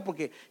lo diga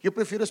porque yo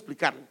prefiero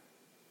explicarlo.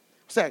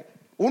 O sea,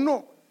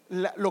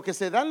 lo que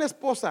se da a la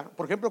esposa,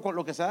 por ejemplo, con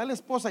lo que se da a la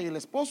esposa y el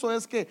esposo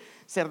es que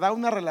se da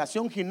una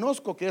relación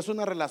ginosco, que es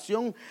una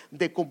relación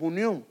de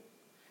comunión.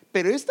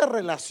 Pero esta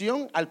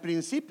relación al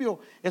principio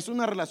es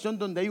una relación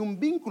donde hay un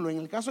vínculo. En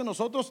el caso de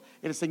nosotros,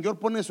 el Señor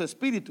pone su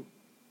espíritu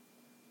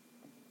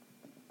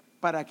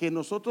para que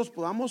nosotros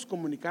podamos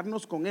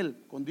comunicarnos con Él,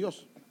 con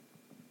Dios.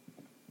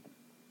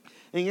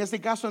 En este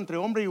caso, entre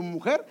hombre y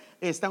mujer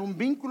está un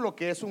vínculo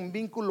que es un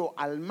vínculo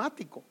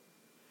almático.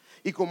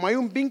 Y como hay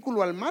un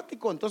vínculo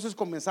almático, entonces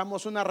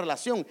comenzamos una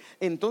relación.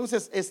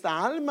 Entonces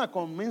esta alma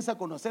comienza a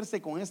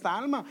conocerse con esta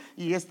alma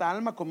y esta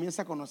alma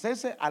comienza a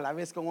conocerse a la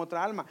vez con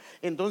otra alma.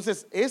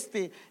 Entonces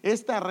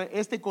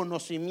este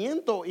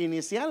conocimiento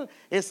inicial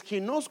es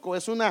ginosco,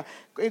 es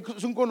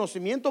un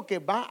conocimiento que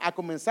va a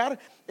comenzar,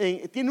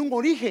 tiene un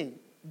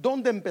origen.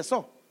 ¿Dónde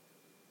empezó?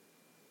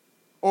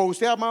 ¿O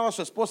usted amaba a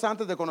su esposa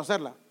antes de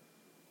conocerla?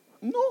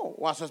 No.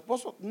 ¿O a su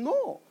esposo?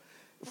 No.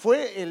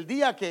 Fue el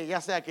día que ya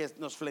sea que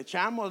nos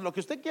flechamos, lo que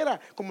usted quiera,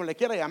 como le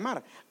quiera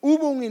llamar,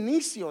 hubo un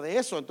inicio de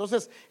eso.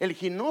 Entonces el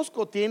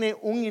ginosco tiene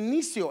un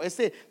inicio,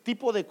 ese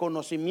tipo de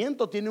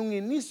conocimiento tiene un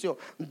inicio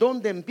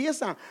donde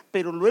empieza,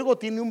 pero luego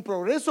tiene un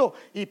progreso,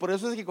 y por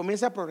eso es que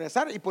comienza a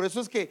progresar, y por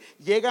eso es que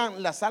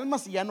llegan las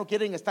almas y ya no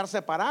quieren estar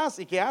separadas.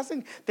 ¿Y qué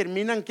hacen?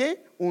 Terminan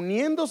 ¿qué?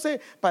 Uniéndose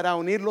para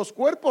unir los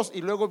cuerpos, y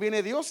luego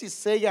viene Dios y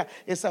sella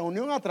esa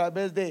unión a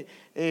través de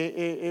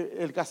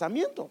el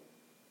casamiento.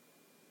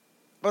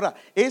 Ahora,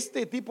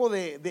 este tipo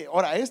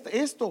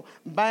esto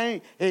va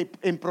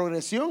en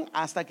progresión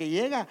hasta que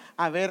llega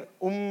a haber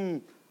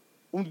un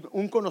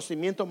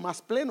conocimiento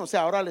más pleno. O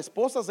sea, ahora la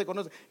esposa se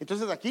conoce.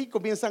 Entonces aquí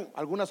comienzan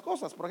algunas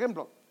cosas. Por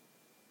ejemplo,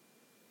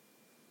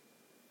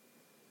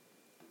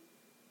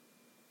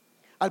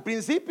 al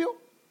principio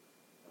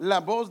la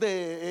voz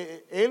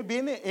de él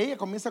viene, ella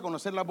comienza a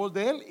conocer la voz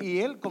de él y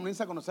él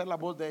comienza a conocer la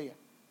voz de ella.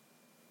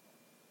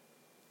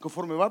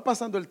 Conforme va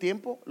pasando el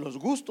tiempo, los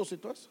gustos y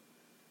todo eso,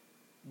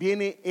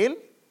 viene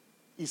él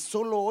y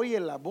solo oye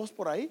la voz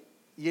por ahí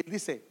y él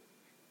dice,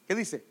 ¿qué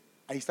dice?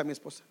 Ahí está mi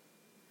esposa.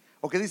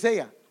 ¿O qué dice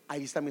ella?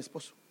 Ahí está mi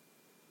esposo.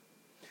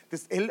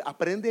 Entonces él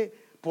aprende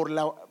por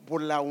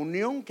la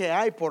unión que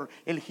hay, por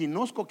el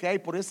ginosco que hay,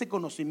 por ese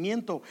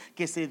conocimiento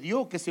que se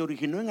dio, que se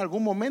originó en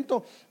algún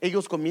momento.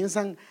 Ellos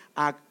comienzan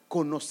a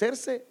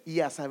conocerse y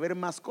a saber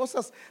más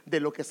cosas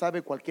de lo que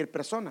sabe cualquier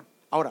persona.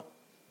 Ahora,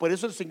 por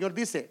eso el Señor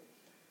dice,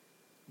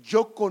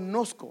 yo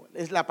conozco,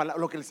 es la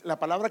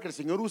palabra que el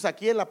Señor usa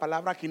aquí es la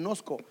palabra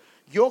ginosco.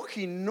 Yo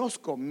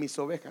ginosco mis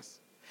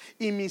ovejas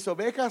y mis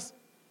ovejas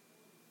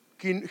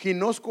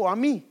ginosco a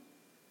mí.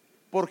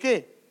 ¿Por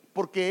qué?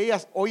 Porque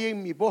ellas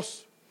oyen mi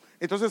voz.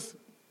 Entonces,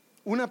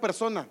 una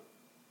persona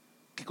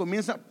que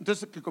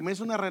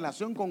comienza una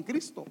relación con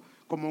Cristo,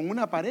 como en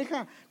una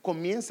pareja,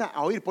 comienza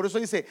a oír. Por eso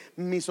dice,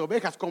 mis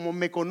ovejas, como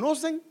me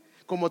conocen,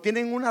 como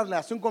tienen una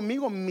relación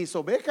conmigo, mis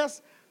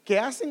ovejas, ¿qué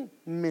hacen?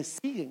 Me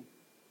siguen.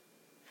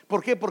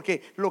 ¿Por qué?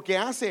 Porque lo que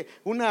hace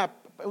una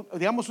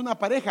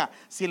pareja,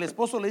 si el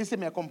esposo le dice,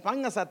 me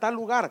acompañas a tal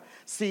lugar,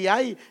 si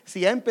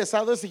ha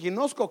empezado ese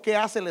ginosco, ¿qué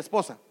hace la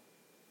esposa?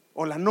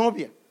 O la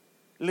novia.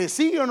 ¿Le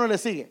sigue o no le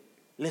sigue?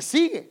 Le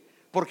sigue,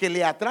 porque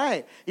le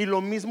atrae. Y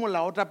lo mismo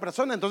la otra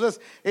persona. Entonces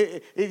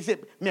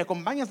dice, me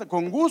acompañas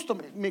con gusto,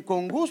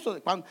 con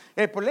gusto.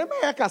 El problema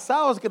de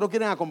casados es que no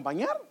quieren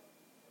acompañar.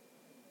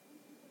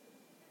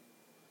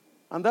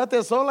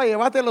 Andate sola,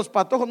 llévate los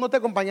patojos, ¿no te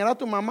acompañará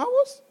tu mamá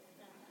vos?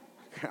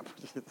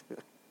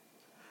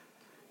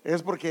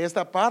 Es porque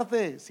esta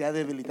parte se ha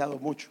debilitado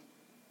mucho.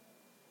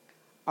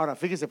 Ahora,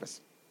 fíjese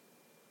pues,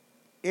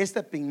 esta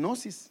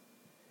epignosis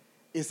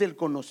es el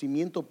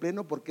conocimiento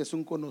pleno, porque es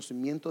un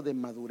conocimiento de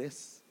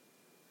madurez.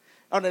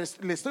 Ahora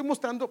le estoy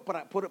mostrando,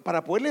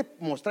 para poderle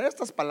mostrar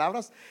estas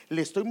palabras,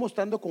 le estoy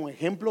mostrando con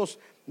ejemplos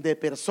de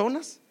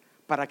personas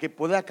para que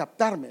pueda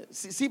captarme.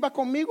 Si va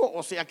conmigo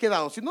o se ha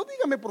quedado. Si no,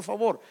 dígame por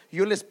favor,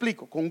 yo le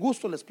explico, con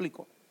gusto le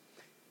explico.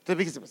 Entonces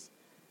fíjese pues.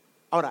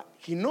 Ahora,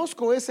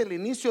 ginosco es el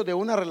inicio de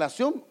una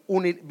relación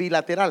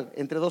bilateral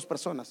entre dos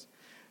personas.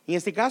 En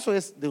este caso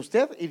es de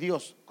usted y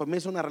Dios.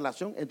 Comienza una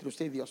relación entre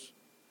usted y Dios.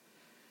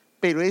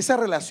 Pero esa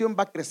relación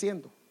va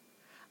creciendo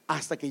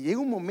hasta que llega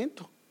un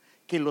momento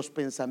que los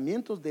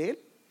pensamientos de Él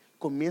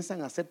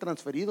comienzan a ser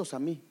transferidos a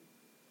mí.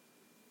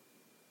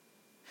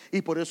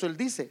 Y por eso Él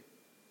dice,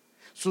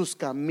 sus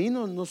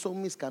caminos no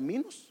son mis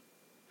caminos,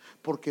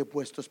 porque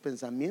vuestros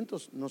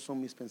pensamientos no son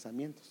mis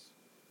pensamientos.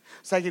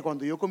 O sea que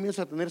cuando yo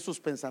comienzo a tener sus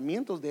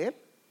pensamientos de Él,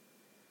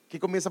 ¿qué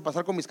comienza a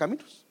pasar con mis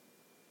caminos?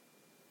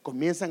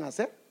 Comienzan a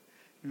ser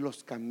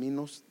los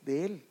caminos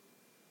de Él.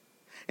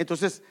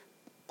 Entonces,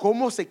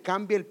 ¿cómo se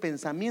cambia el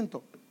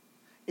pensamiento?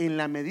 En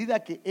la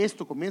medida que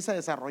esto comienza a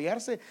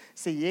desarrollarse,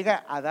 se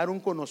llega a dar un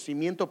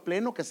conocimiento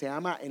pleno que se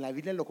llama, en la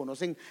Biblia lo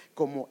conocen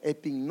como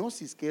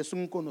epignosis, que es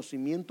un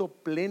conocimiento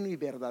pleno y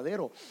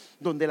verdadero,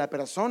 donde la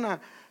persona,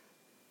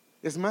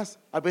 es más,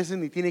 a veces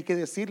ni tiene que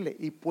decirle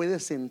y puede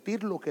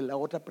sentir lo que la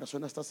otra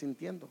persona está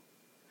sintiendo,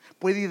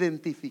 puede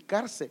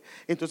identificarse.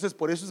 Entonces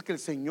por eso es que el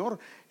Señor,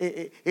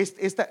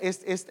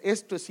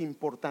 esto es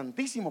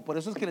importantísimo. Por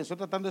eso es que le estoy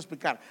tratando de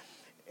explicar.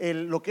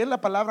 Lo que es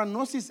la palabra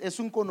gnosis es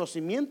un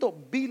conocimiento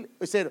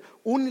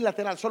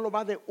unilateral, solo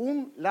va de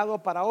un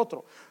lado para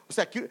otro. O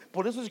sea,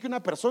 por eso es que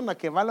una persona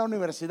que va a la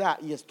universidad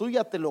y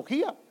estudia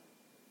teología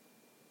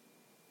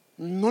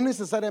no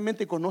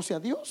necesariamente conoce a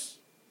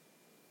Dios.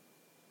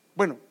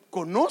 Bueno,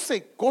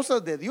 conoce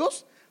cosas de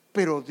Dios,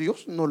 pero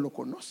Dios no lo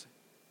conoce.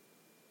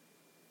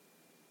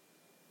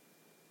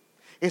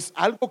 Es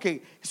algo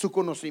que su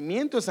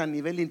conocimiento es a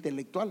nivel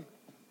intelectual.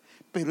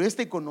 Pero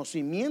este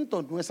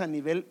conocimiento no es a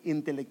nivel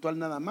intelectual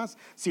nada más,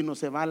 sino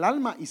se va al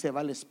alma y se va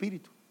al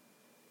espíritu.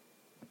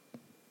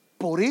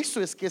 Por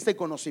eso es que este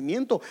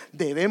conocimiento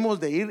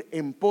debemos de ir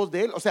en pos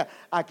de él. O sea,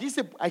 aquí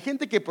hay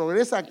gente que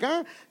progresa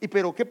acá,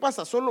 pero ¿qué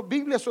pasa? Solo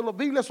Biblia,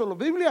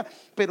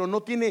 pero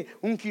no tiene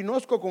un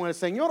ginosco con el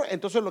Señor.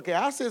 Entonces lo que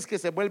hace es que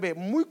se vuelve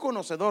muy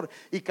conocedor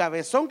y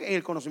cabezón en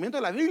el conocimiento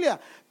de la Biblia,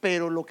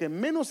 pero lo que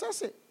menos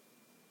hace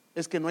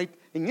es que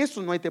en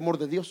eso no hay temor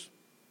de Dios.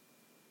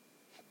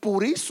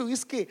 Por eso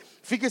es que,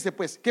 fíjese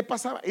pues, ¿qué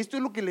pasaba? Esto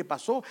es lo que le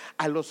pasó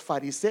a los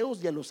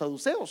fariseos y a los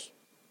saduceos.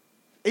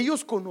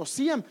 Ellos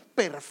conocían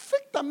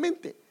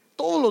perfectamente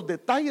todos los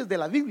detalles de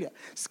la Biblia,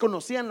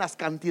 conocían las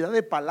cantidades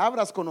de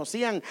palabras,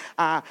 conocían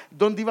a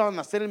dónde iba a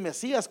nacer el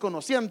Mesías,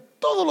 conocían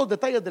todos los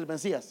detalles del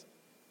Mesías.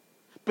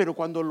 Pero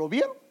cuando lo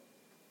vieron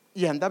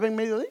y andaba en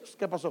medio de ellos,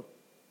 ¿qué pasó?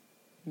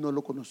 No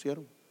lo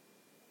conocieron,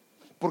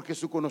 porque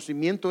su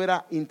conocimiento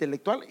era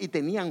intelectual y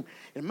tenían,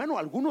 hermano,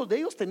 algunos de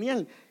ellos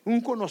tenían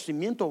un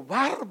conocimiento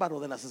bárbaro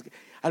de las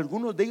escrituras.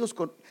 Algunos de ellos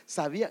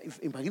sabían,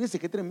 imagínense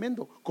qué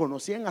tremendo,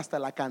 conocían hasta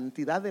la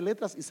cantidad de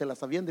letras y se las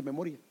sabían de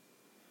memoria.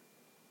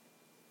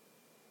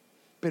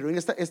 Pero en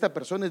esta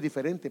persona es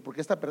diferente, porque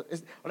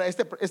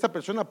esta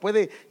persona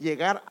puede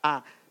llegar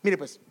a, mire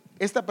pues,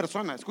 esta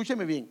persona,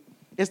 escúcheme bien,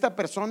 esta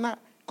persona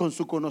con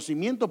su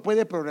conocimiento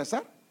puede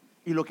progresar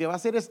y lo que va a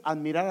hacer es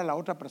admirar a la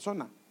otra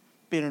persona,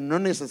 pero no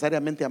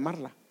necesariamente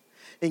amarla.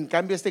 En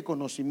cambio, este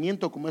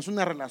conocimiento, como es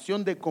una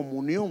relación de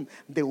comunión,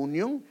 de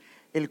unión,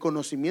 el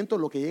conocimiento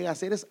lo que llega a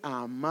hacer es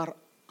a amar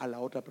a la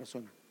otra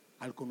persona,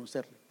 al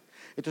conocerle.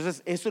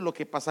 Entonces, eso es lo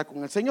que pasa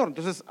con el Señor.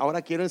 Entonces,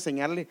 ahora quiero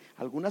enseñarle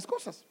algunas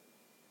cosas.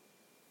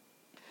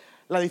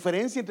 La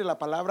diferencia entre la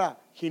palabra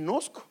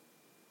ginosco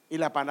y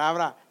la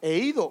palabra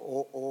eido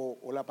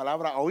o la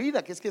palabra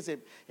oída, que es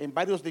que en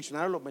varios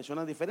diccionarios lo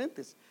mencionan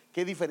diferentes.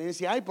 ¿Qué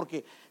diferencia hay?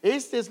 Porque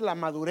esta es la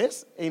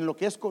madurez en lo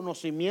que es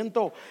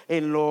conocimiento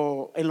en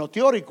lo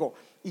teórico,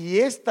 y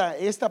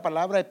esta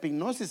palabra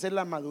epignosis es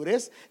la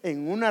madurez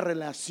en una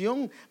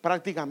relación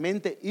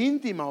prácticamente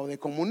íntima o de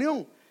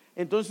comunión.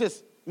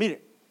 Entonces,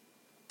 mire,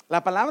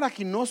 la palabra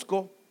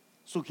ginosco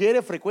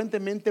sugiere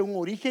frecuentemente un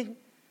origen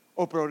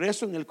o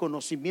progreso en el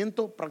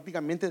conocimiento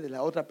prácticamente de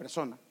la otra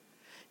persona,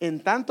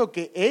 en tanto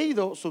que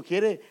eido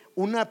sugiere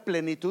una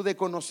plenitud de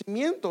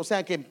conocimiento, o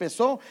sea que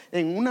empezó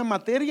en una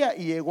materia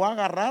y llegó a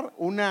agarrar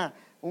un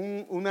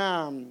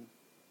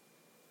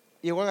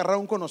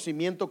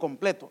conocimiento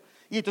completo.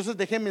 Y entonces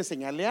déjenme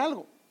enseñarle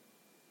algo.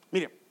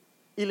 Mire,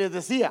 y les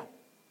decía,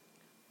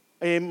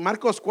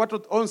 Marcos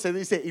 4:11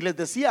 dice, y les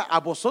decía, a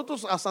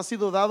vosotros os ha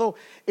sido dado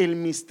el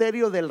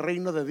misterio del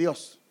reino de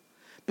Dios,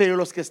 pero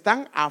los que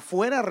están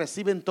afuera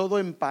reciben todo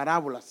en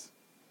parábolas.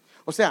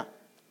 O sea,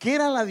 ¿qué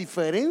era la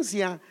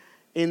diferencia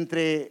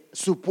entre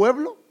su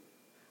pueblo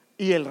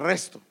y el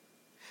resto?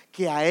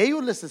 Que a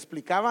ellos les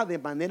explicaba de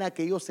manera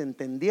que ellos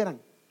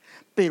entendieran,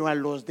 pero a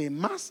los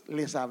demás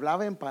les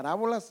hablaba en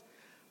parábolas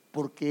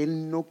porque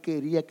él no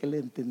quería que le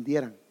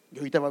entendieran. Y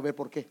ahorita va a ver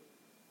por qué.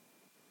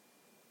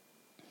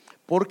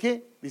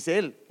 Porque, dice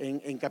él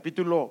en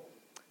capítulo,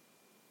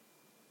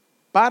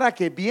 para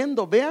que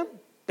viendo vean,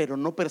 pero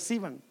no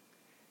perciban.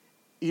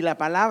 Y la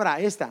palabra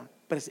esta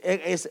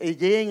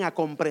lleguen a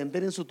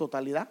comprender en su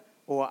totalidad,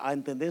 o a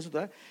entender en su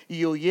totalidad,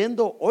 y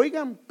oyendo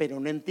oigan, pero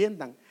no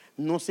entiendan,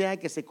 no sea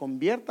que se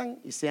conviertan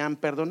y sean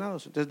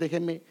perdonados. Entonces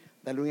déjenme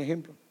darle un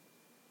ejemplo.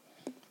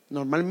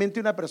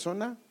 Normalmente una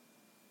persona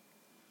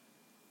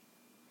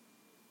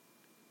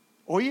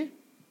oye,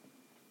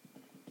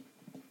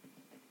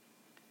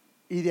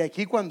 y de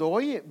aquí cuando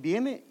oye,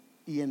 viene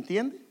y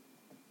entiende.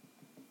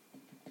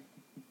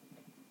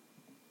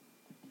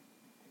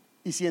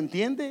 Y si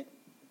entiende,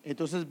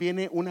 entonces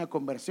viene una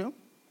conversión.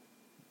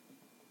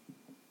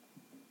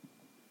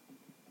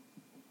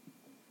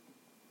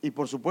 Y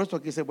por supuesto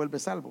aquí se vuelve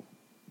salvo.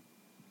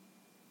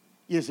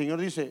 Y el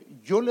Señor dice,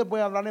 yo les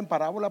voy a hablar en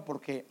parábola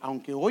porque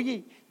aunque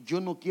oye,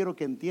 yo no quiero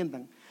que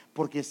entiendan.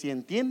 Porque si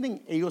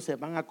entienden, ellos se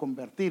van a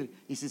convertir.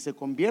 Y si se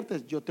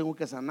convierten, yo tengo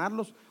que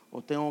sanarlos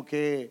o tengo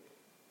que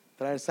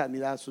traer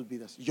sanidad a sus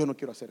vidas. Yo no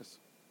quiero hacer eso.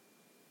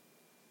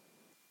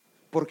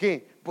 ¿Por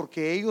qué?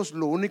 Porque ellos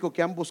lo único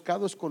que han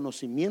buscado es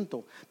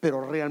conocimiento,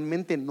 pero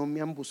realmente no me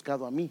han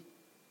buscado a mí.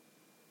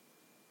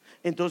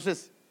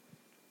 Entonces,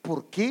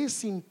 ¿por qué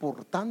es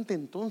importante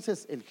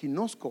entonces el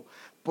ginosco?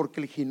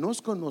 Porque el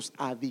ginosco nos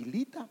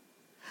habilita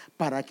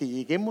para que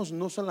lleguemos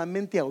no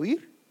solamente a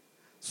oír,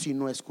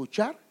 sino a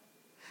escuchar,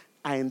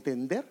 a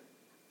entender,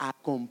 a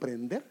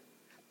comprender,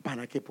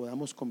 para que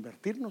podamos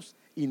convertirnos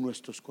y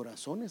nuestros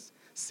corazones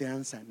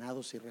sean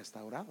sanados y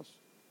restaurados.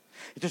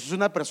 Entonces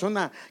una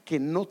persona que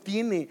no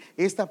tiene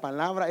esta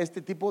palabra,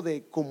 este tipo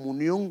de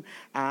comunión,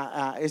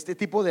 este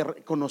tipo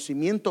de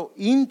conocimiento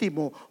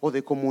íntimo o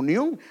de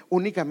comunión,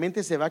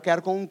 únicamente se va a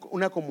quedar con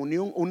una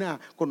comunión, un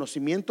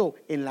conocimiento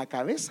en la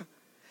cabeza,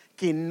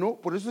 que no,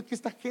 por eso es que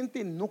esta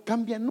gente no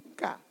cambia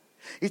nunca.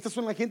 Estas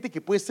son la gente que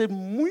puede ser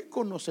muy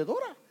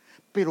conocedora,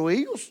 pero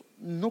ellos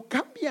no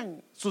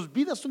cambian, sus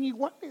vidas son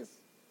iguales.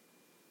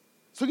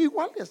 Son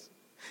iguales.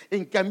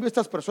 En cambio,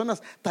 estas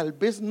personas tal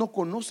vez no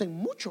conocen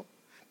mucho,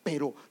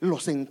 pero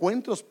los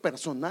encuentros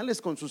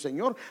personales con su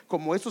Señor,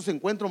 como esos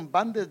encuentros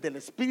van desde el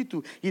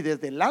espíritu y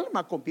desde el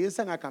alma,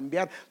 comienzan a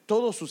cambiar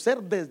todo su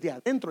ser desde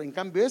adentro. En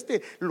cambio,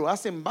 lo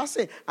hace en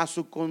base a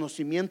su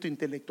conocimiento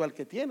intelectual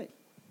que tiene.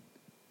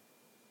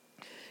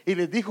 Y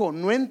les dijo,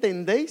 ¿no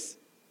entendéis?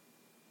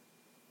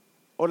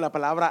 O la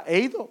palabra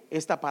eido,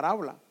 esta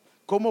parábola.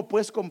 ¿Cómo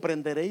pues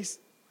comprenderéis,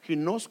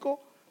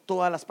 ginosco,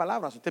 todas las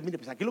palabras? Usted mire,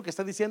 pues aquí lo que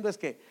está diciendo es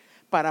que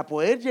para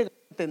poder llegar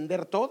a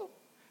entender todo,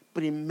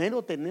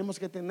 primero tenemos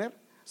que tener,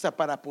 o sea,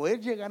 para poder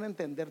llegar a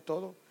entender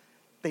todo,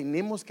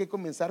 tenemos que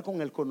comenzar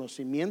con el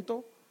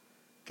conocimiento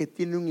que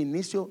tiene un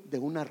inicio de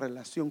una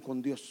relación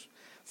con Dios.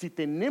 Si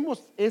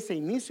tenemos ese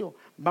inicio,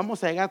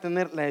 vamos a llegar a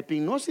tener la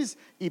epignosis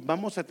y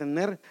vamos a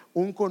tener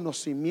un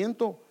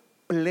conocimiento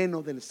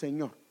pleno del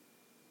Señor.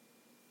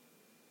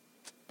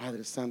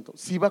 Padre Santo,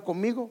 ¿sí va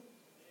conmigo?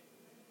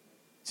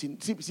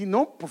 Si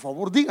no, por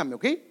favor dígame,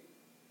 ¿ok?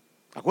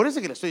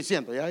 Acuérdense que le estoy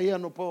diciendo, ya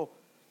no puedo.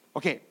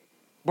 Ok,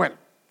 bueno,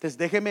 entonces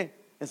déjeme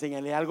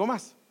enseñarle algo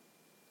más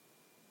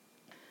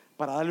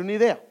para darle una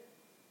idea.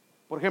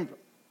 Por ejemplo,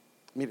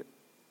 mire,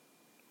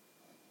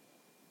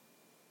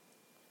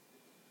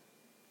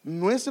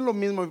 no es lo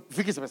mismo,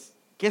 fíjese pues,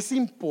 que es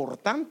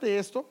importante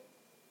esto.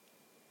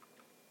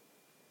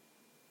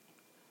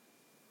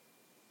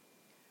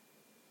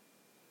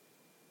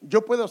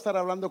 Yo puedo estar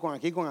hablando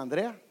con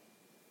Andrea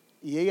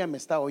y ella me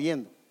está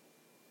oyendo,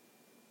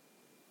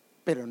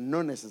 pero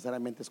no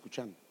necesariamente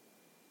escuchando.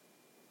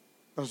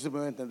 No sé si me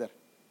voy a entender.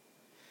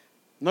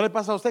 ¿No le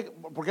pasa a usted?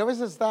 Porque a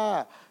veces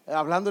está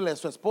hablándole a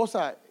su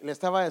esposa, le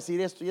estaba a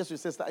decir esto y eso, y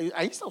usted está,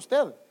 ahí está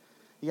usted.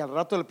 Y al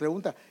rato le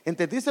pregunta,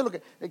 ¿entendiste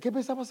qué me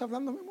estabas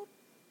hablando, mi amor?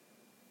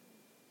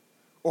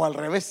 O al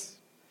revés.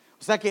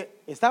 O sea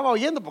que estaba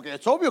oyendo, porque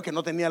es obvio que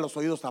no tenía los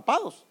oídos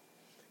tapados.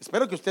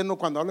 Espero que usted no,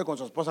 cuando hable con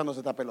su esposa, no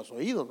se tape los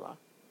oídos, ¿verdad?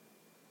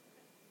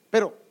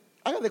 Pero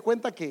haga de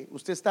cuenta que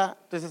usted está,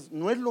 entonces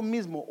no es lo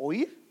mismo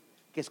oír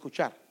que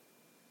escuchar.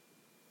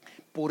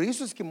 Por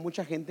eso es que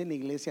mucha gente en la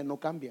iglesia no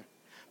cambia,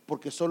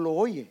 porque solo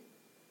oye,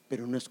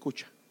 pero no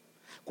escucha.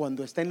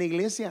 Cuando está en la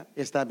iglesia,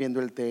 está viendo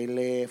el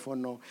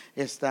teléfono,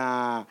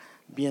 está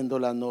viendo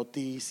las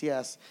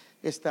noticias,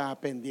 está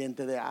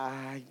pendiente de,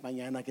 ay,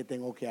 mañana qué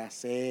tengo que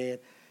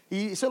hacer.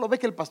 Y solo ve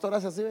que el pastor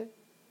hace así, ¿ve?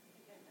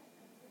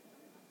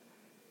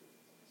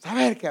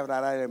 Saber qué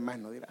hablará el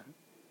hermano, dirá.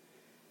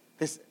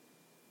 Entonces,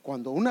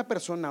 cuando una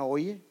persona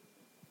oye,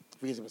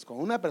 fíjese, pues,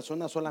 cuando una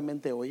persona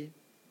solamente oye,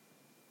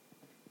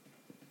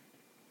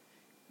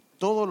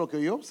 todo lo que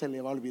oyó se le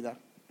va a olvidar.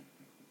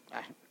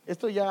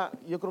 Esto ya,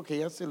 yo creo que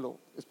ya se lo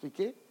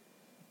expliqué.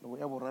 Lo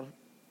voy a borrar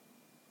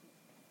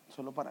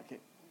solo para que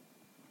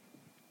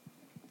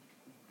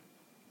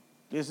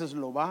Entonces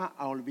lo va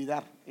a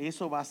olvidar.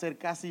 Eso va a ser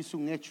casi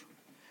un hecho.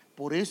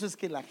 Por eso es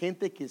que la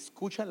gente que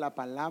escucha la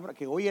palabra,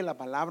 que oye la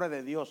palabra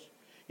de Dios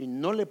y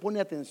no le pone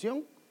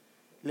atención,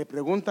 le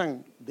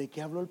preguntan: ¿de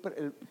qué habló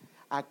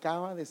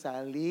acaba de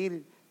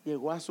salir,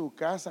 llegó a su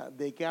casa,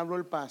 ¿de qué habló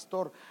el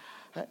pastor?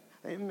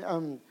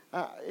 Espérame,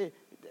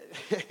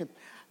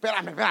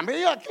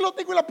 yo aquí lo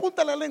tengo en la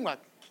punta de la lengua.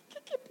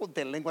 ¿Qué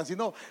punta de la lengua?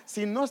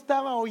 Si no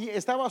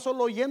estaba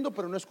solo oyendo,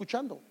 pero no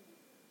escuchando.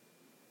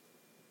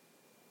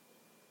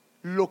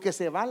 Lo que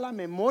se va a la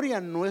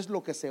memoria no es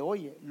lo que se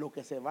oye, lo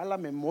que se va a la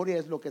memoria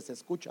es lo que se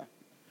escucha.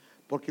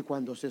 Porque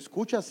cuando se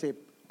escucha se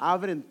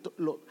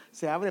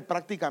abre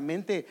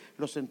prácticamente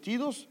los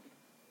sentidos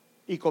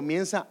y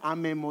comienza a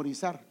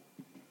memorizar.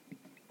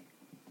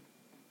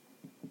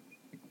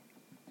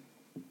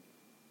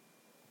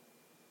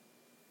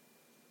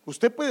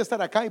 Usted puede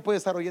estar acá y puede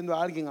estar oyendo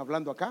a alguien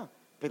hablando acá,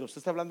 pero usted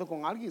está hablando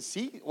con alguien,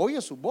 sí, oye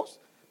su voz,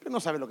 pero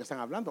no sabe lo que están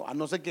hablando, a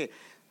no ser que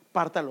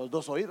parta los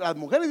dos oídos. Las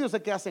mujeres yo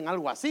sé que hacen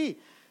algo así,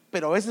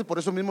 pero a veces por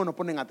eso mismo no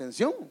ponen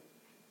atención.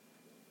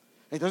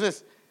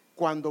 Entonces,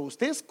 cuando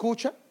usted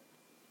escucha,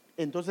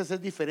 entonces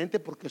es diferente,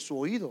 porque su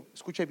oído,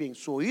 escuche bien,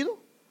 su oído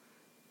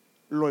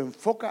lo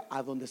enfoca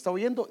a donde está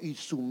oyendo y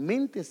su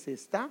mente se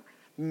está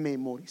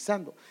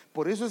memorizando.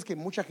 Por eso es que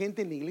mucha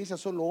gente en la iglesia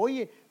solo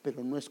oye,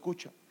 pero no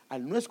escucha.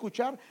 Al no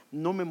escuchar,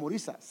 no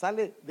memoriza,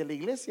 sale de la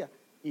iglesia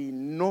y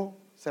no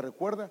se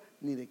recuerda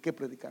ni de qué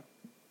predicar.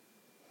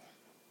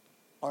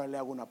 Ahora le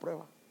hago una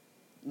prueba.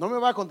 No me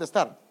va a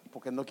contestar,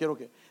 porque no quiero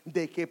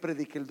 ¿de qué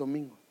prediqué el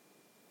domingo?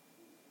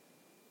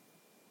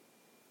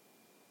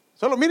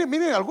 Solo miren,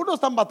 algunos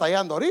están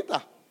batallando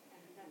ahorita.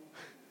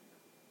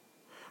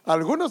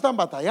 Algunos están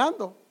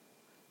batallando.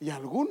 Y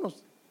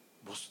algunos,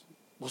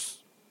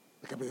 vos,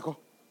 ¿de qué predicó?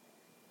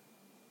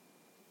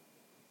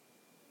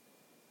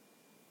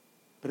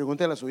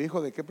 Pregúntele a su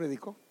hijo de qué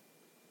predicó,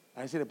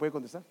 a ver si le puede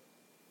contestar.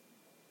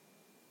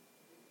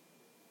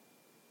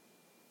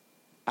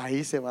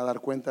 Ahí se va a dar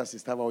cuenta si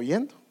estaba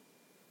oyendo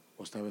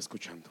o estaba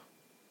escuchando.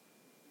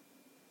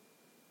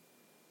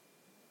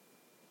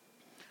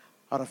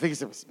 Ahora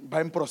fíjese,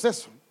 va en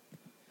proceso.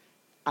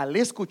 Al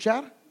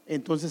escuchar,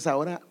 entonces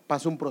ahora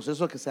pasa un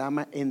proceso que se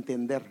llama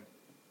entender.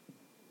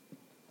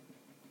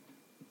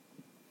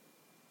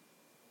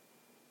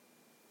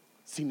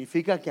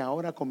 Significa que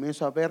ahora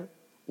comienzo a ver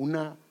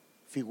una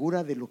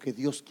figura de lo que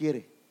Dios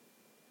quiere.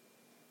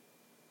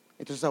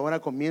 Entonces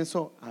ahora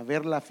comienzo a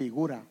ver la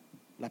figura,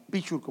 la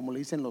picture, como le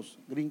dicen los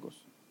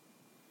gringos.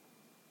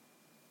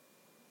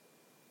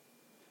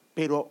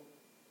 Pero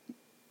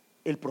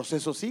el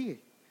proceso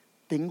sigue.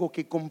 Tengo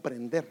que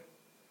comprender.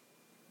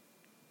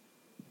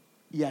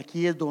 Y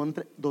aquí es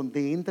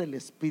donde entra el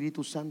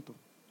Espíritu Santo.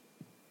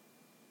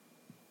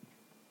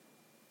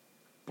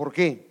 ¿Por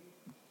qué?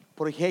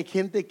 Porque hay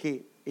gente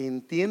que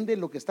entiende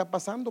lo que está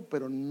pasando,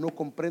 pero no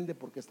comprende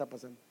por qué está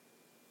pasando.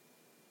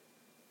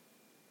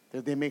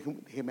 Entonces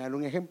déjeme darle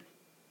un ejemplo.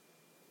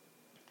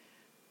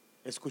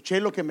 Escuché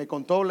lo que me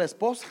contó la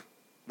esposa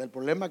del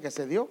problema que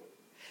se dio.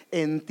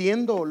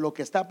 Entiendo lo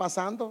que está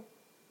pasando,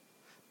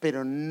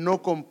 pero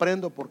no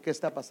comprendo por qué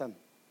está pasando.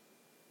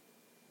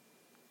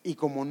 Y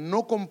como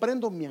no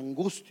comprendo, me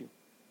angustio.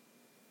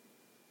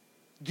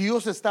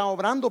 Dios está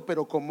obrando,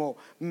 pero como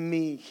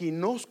mi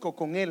ginosco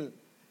con él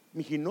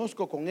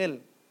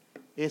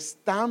es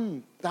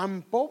tan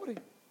pobre,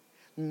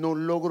 no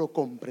logro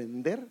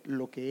comprender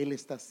lo que él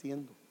está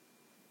haciendo.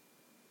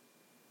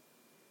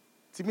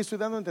 ¿Sí me estoy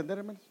dando a entender,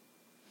 hermanos?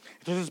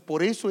 Entonces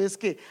por eso es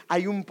que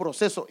hay un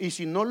proceso. Y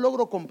si no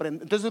logro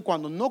comprender, entonces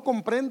cuando no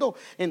comprendo,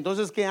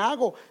 entonces ¿qué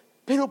hago?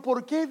 Pero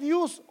 ¿por qué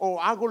Dios? O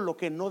hago lo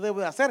que no debo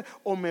de hacer,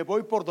 o me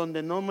voy por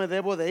donde no me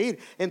debo de ir.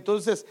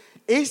 Entonces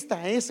esta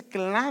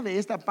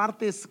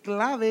parte es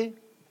clave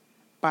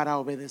para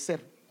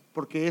obedecer,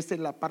 porque esta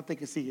es la parte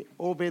que sigue,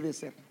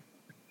 obedecer.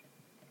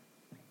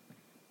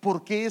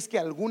 ¿Por qué es que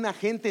alguna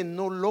gente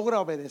no logra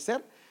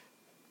obedecer?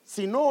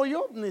 Si no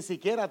oyó, ni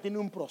siquiera tiene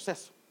un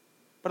proceso.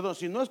 Perdón,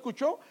 si no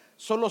escuchó,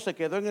 solo se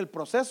quedó en el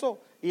proceso,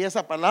 y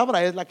esa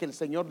palabra es la que el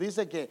Señor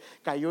dice que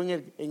cayó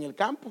en el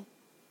campo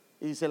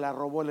y se la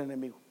robó el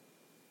enemigo.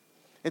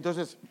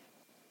 Entonces,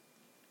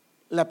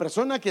 la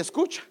persona que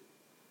escucha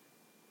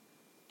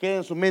queda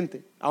en su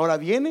mente. Ahora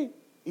viene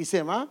y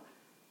se va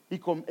y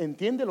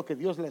entiende lo que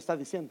Dios le está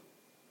diciendo.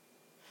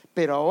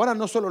 Pero ahora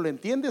no solo lo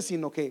entiende,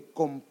 sino que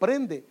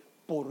comprende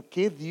por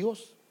qué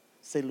Dios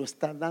se lo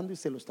está dando y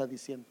se lo está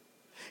diciendo.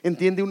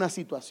 Entiende una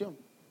situación,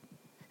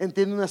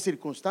 entiende una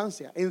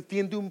circunstancia,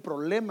 entiende un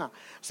problema.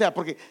 O sea,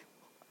 porque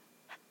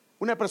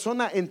una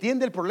persona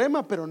entiende el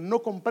problema, pero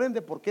no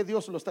comprende por qué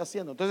Dios lo está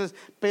haciendo. Entonces,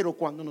 pero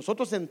cuando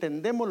nosotros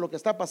entendemos lo que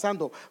está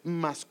pasando,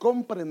 más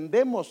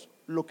comprendemos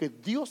lo que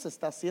Dios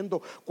está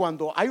haciendo,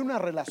 cuando hay una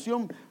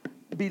relación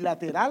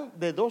bilateral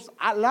de dos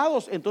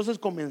lados, entonces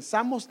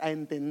comenzamos a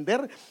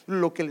entender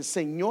lo que el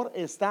Señor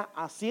está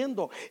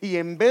haciendo, y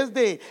en vez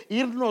de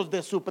irnos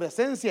de su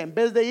presencia, en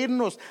vez de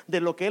irnos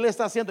de lo que Él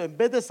está haciendo, en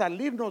vez de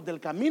salirnos del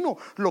camino,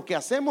 lo que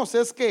hacemos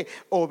es que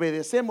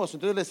obedecemos.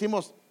 Entonces le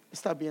decimos: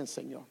 está bien,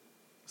 Señor,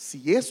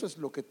 si eso es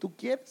lo que tú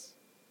quieres,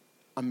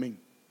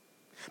 amén.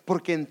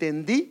 porque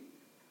entendí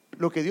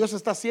lo que Dios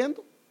está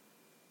haciendo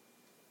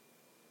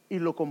y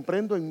lo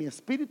comprendo en mi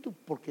espíritu,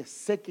 porque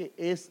sé que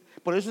es.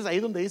 Por eso es ahí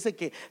donde dice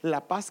que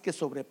la paz que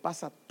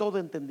sobrepasa todo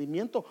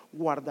entendimiento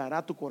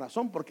guardará tu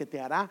corazón, porque te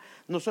hará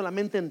no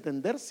solamente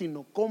entender,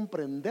 sino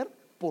comprender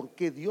por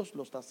qué Dios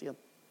lo está haciendo.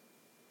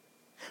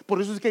 Por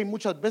eso es que hay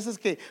muchas veces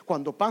que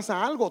cuando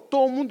pasa algo,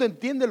 todo el mundo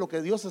entiende lo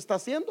que Dios está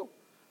haciendo,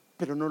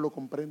 pero no lo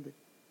comprende.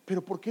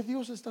 ¿Pero por qué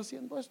Dios está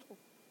haciendo esto?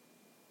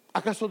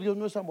 ¿Acaso Dios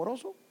no es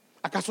amoroso?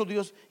 ¿Acaso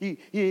Dios y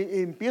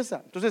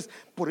empieza? Entonces,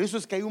 por eso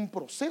es que hay un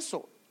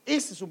proceso.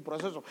 Ese es un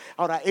proceso.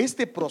 Ahora,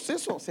 este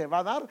proceso se va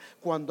a dar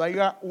cuando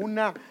haya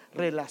una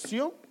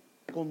relación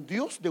con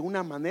Dios de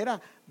una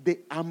manera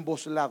de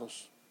ambos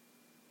lados.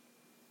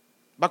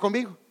 ¿Va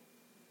conmigo?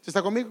 ¿Sí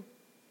está conmigo?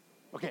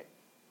 Ok.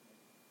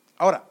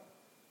 Ahora,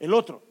 el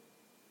otro.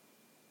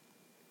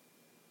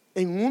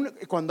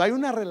 Cuando hay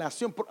una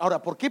relación.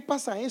 Ahora, ¿por qué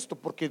pasa esto?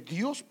 Porque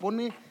Dios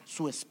pone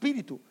su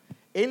espíritu.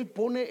 Él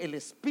pone el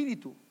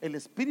espíritu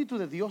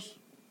de Dios.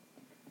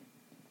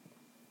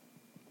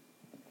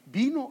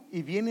 Vino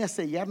y viene a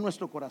sellar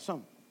nuestro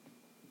corazón.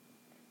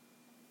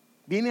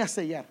 Viene a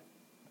sellar.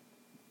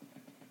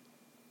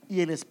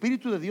 Y el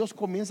Espíritu de Dios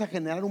comienza a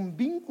generar un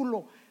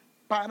vínculo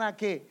para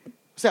que,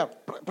 o sea,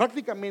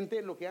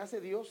 prácticamente lo que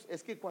hace Dios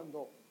es que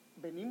cuando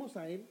venimos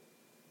a Él,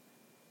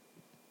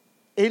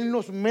 Él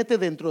nos mete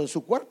dentro de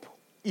su cuerpo.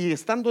 Y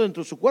estando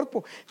dentro de su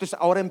cuerpo, entonces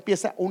ahora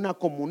empieza una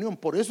comunión.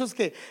 Por eso es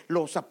que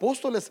los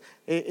apóstoles,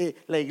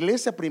 la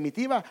iglesia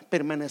primitiva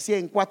permanecía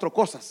en 4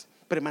 cosas.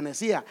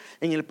 Permanecía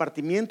en el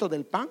partimiento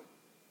del pan,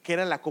 que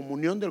era la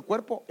comunión del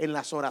cuerpo, en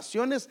las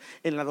oraciones,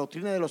 en la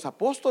doctrina de los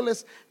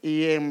apóstoles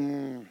y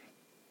en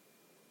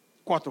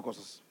 4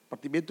 cosas: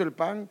 partimiento del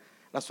pan,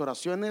 las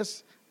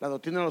oraciones, la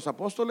doctrina de los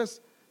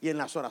apóstoles y en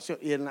las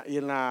oraciones y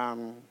en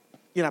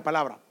la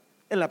palabra.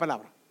 En la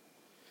palabra.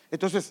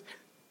 Entonces,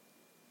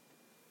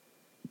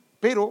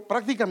 pero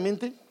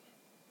prácticamente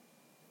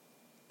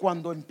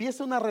cuando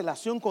empieza una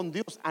relación con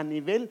Dios a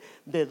nivel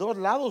de 2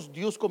 lados,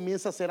 Dios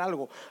comienza a hacer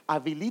algo.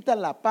 Habilita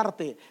la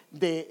parte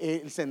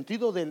del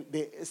sentido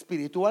de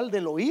espiritual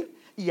del oír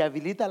y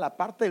habilita la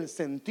parte del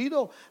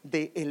sentido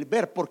del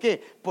ver. ¿Por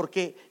qué?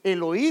 Porque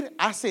el oír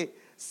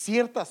hace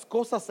ciertas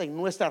cosas en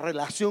nuestra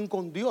relación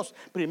con Dios.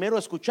 Primero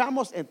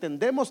escuchamos,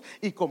 entendemos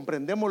y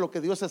comprendemos lo que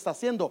Dios está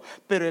haciendo,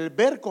 pero el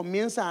ver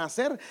comienza a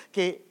hacer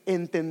que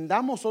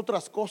entendamos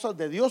otras cosas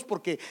de Dios,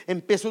 porque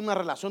empieza una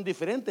relación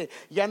diferente.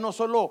 Ya no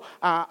solo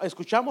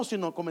escuchamos,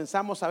 sino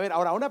comenzamos a ver.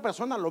 Ahora, una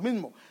persona lo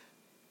mismo.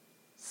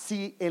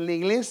 Si en la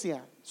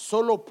iglesia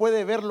solo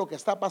puede ver lo que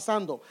está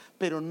pasando,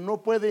 pero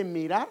no puede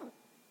mirar,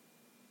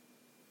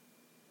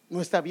 no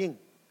está bien.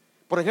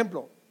 Por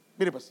ejemplo,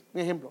 mire pues,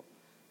 un ejemplo.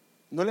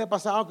 ¿No le ha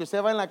pasado que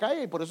usted va en la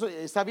calle y por eso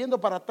está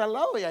viendo para tal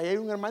lado y ahí hay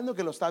un hermano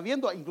que lo está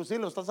viendo, inclusive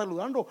lo está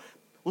saludando?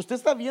 Usted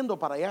está viendo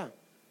para allá,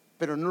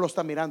 pero no lo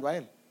está mirando a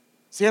él,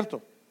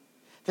 ¿cierto?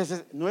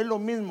 Entonces, no es lo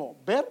mismo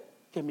ver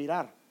que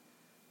mirar.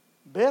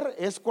 Ver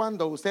es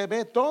cuando usted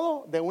ve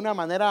todo de una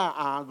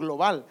manera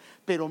global,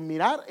 pero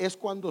mirar es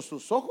cuando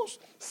sus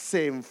ojos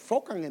se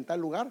enfocan en tal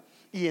lugar.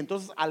 Y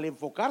entonces al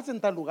enfocarse en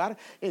tal lugar,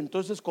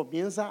 entonces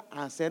comienza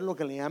a hacer lo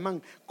que le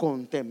llaman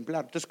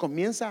contemplar. Entonces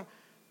comienza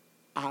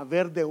a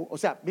ver o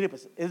sea, mire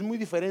pues, es muy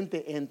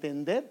diferente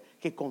entender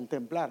que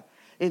contemplar.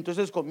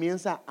 Entonces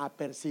comienza a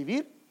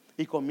percibir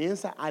y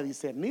comienza a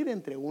discernir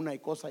entre una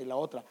cosa y la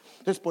otra.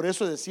 Entonces por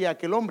eso decía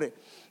aquel hombre: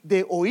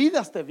 de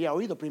oídas te había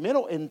oído.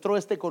 Primero entró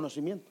este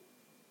conocimiento,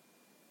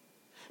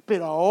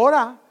 pero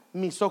ahora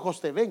mis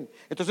ojos te ven.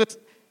 Entonces,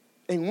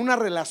 en una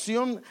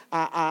relación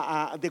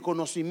de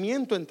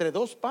conocimiento entre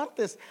 2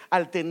 partes,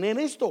 al tener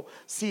esto,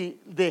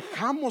 si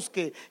dejamos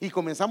y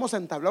comenzamos a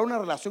entablar una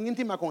relación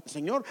íntima con el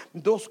Señor,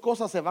 2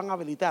 cosas se van a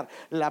habilitar: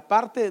 la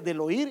parte del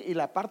oír y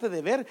la parte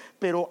de ver,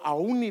 pero a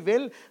un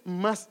nivel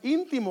más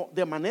íntimo,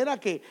 de manera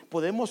que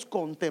podemos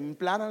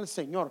contemplar al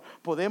Señor.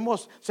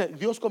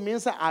 Dios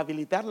comienza a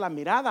habilitar la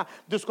mirada,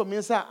 Dios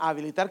comienza a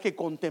habilitar que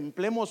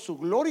contemplemos su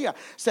gloria.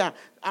 O sea,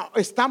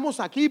 estamos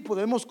aquí,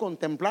 podemos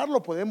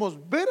contemplarlo, podemos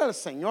ver al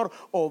Señor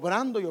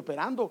obrando y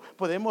operando,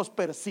 podemos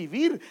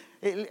percibir.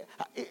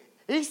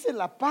 Esa es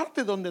la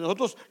parte donde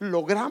nosotros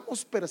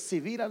logramos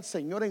percibir al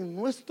Señor en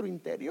nuestro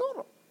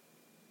interior.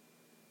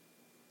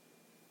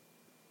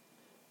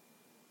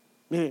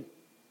 Miren,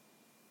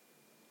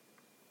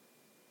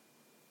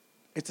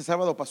 este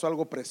sábado pasó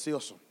algo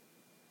precioso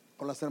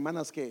con las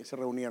hermanas que se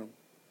reunieron.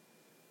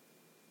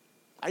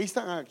 Aquí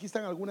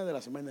están algunas de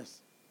las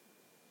hermanas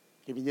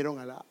que vinieron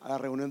a la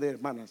reunión de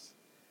hermanas.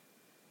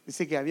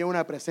 Dice que había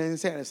una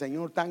presencia del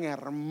Señor tan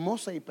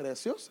hermosa y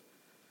preciosa.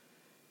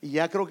 Y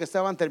ya creo que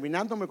estaban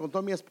terminando, me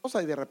contó mi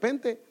esposa, y de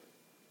repente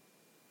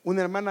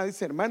una hermana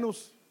dice: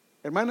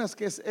 hermanas,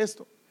 ¿qué es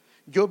esto?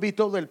 Yo vi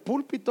todo el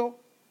púlpito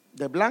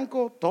de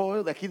blanco,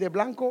 todo de aquí de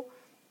blanco,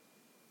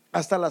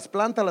 hasta las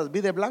plantas las vi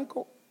de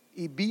blanco,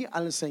 y vi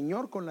al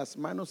Señor con las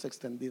manos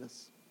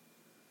extendidas.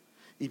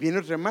 Y viene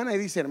otra hermana y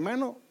dice: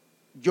 hermanas,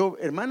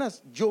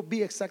 yo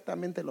vi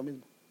exactamente lo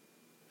mismo.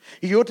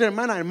 Y otra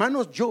hermana: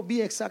 hermanos, yo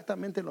vi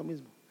exactamente lo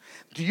mismo.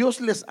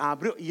 Dios les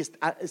abrió y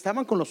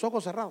estaban con los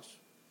ojos cerrados.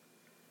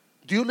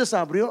 Dios les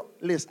abrió,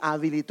 les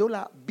habilitó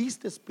la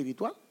vista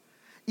espiritual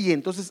y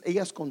entonces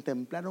ellas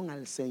contemplaron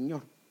al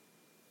Señor.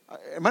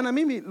 Hermana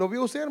Mimi, ¿lo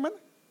vio usted, hermana?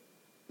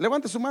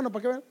 Levante su mano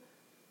para que vean.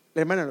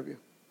 La hermana lo vio.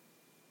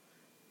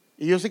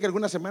 Y yo sé que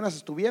algunas semanas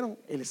estuvieron,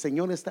 el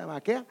Señor estaba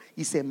aquí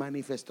y se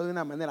manifestó de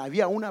una manera,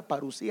 había una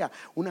parucía,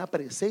 una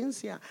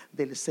presencia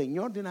del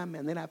Señor de una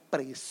manera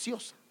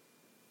preciosa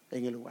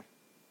en el lugar.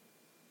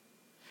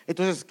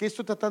 Entonces, ¿qué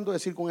estoy tratando de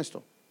decir con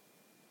esto?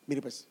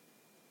 Mire pues,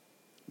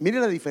 mire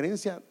la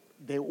diferencia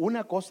de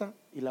una cosa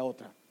y la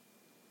otra.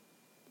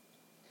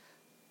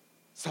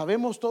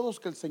 ¿Sabemos todos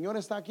que el Señor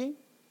está aquí?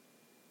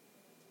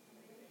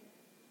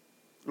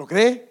 ¿Lo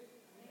cree?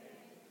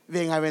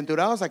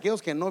 Bienaventurados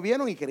aquellos que no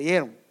vieron y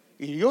creyeron.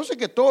 Y yo sé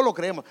que todos lo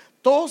creemos.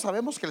 Todos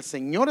sabemos que el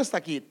Señor está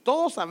aquí.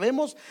 Todos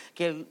sabemos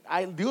que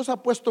Dios ha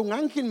puesto un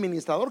ángel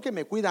ministrador que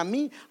me cuida a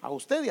mí, a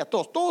usted y a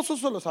todos. Todos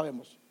eso lo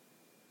sabemos.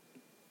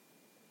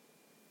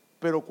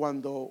 Pero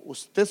cuando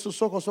usted,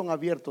 sus ojos son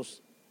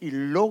abiertos y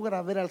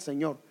logra ver al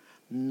Señor,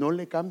 ¿no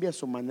le cambia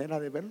su manera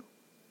de verlo?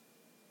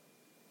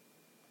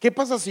 ¿Qué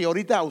pasa si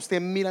ahorita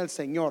usted mira al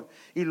Señor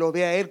y lo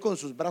ve a Él con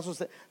sus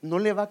brazos? ¿No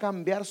le va a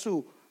cambiar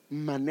su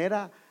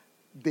manera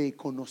de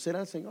conocer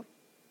al Señor?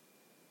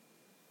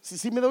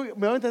 Sí, me doy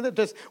a entender.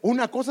 Entonces,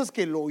 una cosa es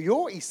que lo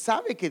oyó y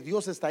sabe que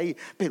Dios está ahí,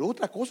 pero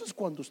otra cosa es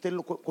cuando usted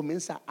lo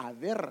comienza a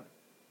ver.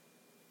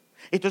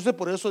 Entonces,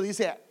 por eso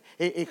dice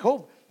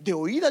Job: de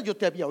oídas yo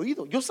te había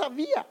oído, yo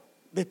sabía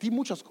de ti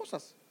muchas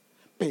cosas,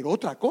 pero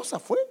otra cosa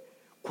fue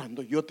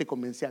cuando yo te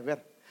comencé a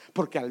ver.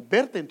 Porque al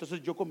verte,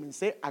 entonces yo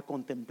comencé a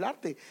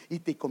contemplarte y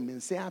te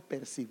comencé a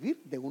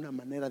percibir de una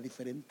manera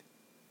diferente.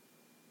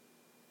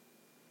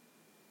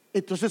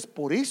 Entonces,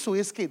 por eso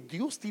es que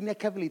Dios tiene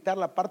que habilitar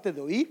la parte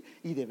de oír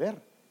y de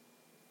ver.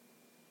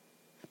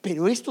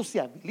 Pero esto se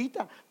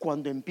habilita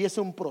cuando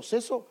empieza un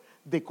proceso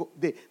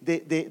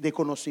de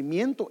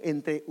conocimiento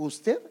entre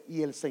usted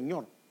y el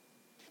Señor.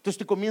 Entonces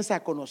usted comienza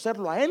a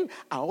conocerlo a Él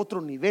a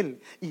otro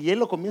nivel, y Él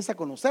lo comienza a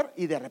conocer,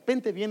 y de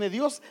repente viene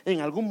Dios, en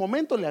algún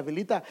momento le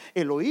habilita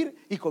el oír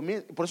y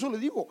comienza. Por eso le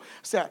digo, o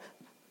sea,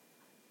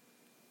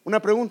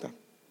 una pregunta: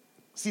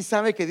 ¿sí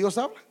sabe que Dios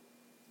habla?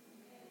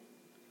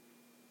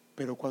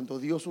 Pero cuando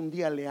Dios un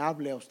día le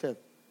hable a usted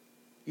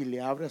y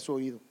le abre a su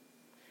oído,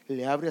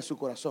 le abre a su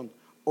corazón,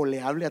 o le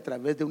hable a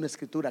través de una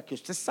escritura que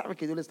usted sabe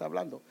que Dios le está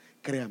hablando,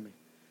 créame,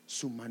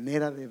 su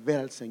manera de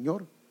ver al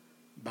Señor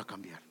va a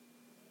cambiar.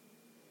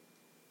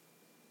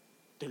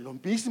 De lo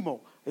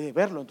mismo de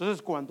verlo. Entonces,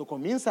 cuando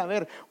comienza a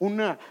haber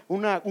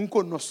un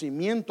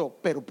conocimiento,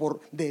 pero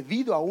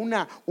debido a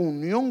una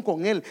unión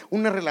con Él,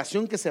 una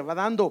relación que se va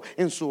dando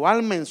en su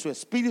alma, en su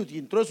espíritu y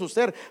en todo su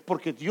ser,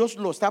 porque Dios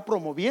lo está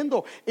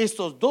promoviendo,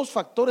 estos dos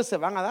factores se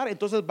van a dar.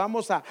 Entonces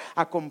vamos a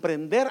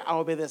comprender, a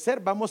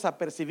obedecer, vamos a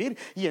percibir,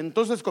 y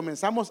entonces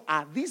comenzamos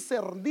a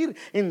discernir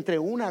entre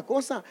una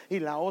cosa y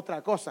la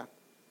otra cosa.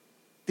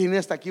 ¿Tiene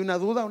hasta aquí una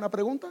duda, una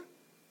pregunta?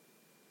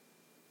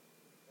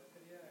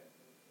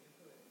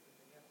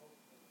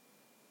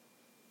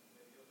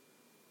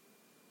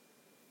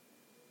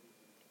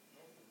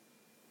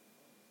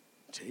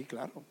 Sí,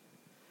 claro.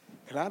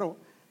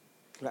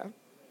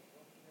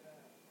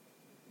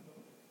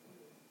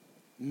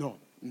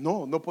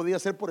 No podía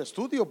ser por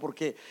estudio,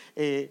 porque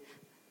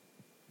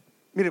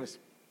mire, pues,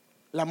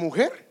 la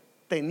mujer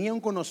tenía un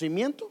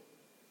conocimiento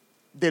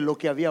de lo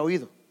que había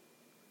oído,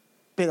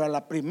 pero a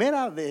la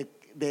primera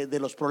de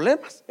los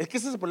problemas, es que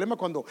ese es el problema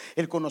cuando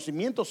el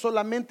conocimiento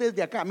solamente es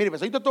de acá. Mire,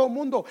 pues ahorita todo el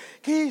mundo: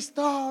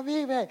 Cristo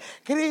vive,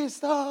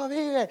 Cristo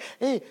vive,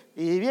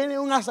 y viene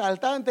un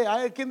asaltante, a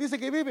ver, ¿quién dice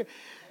que vive?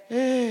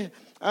 El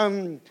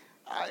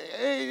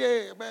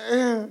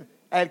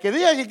que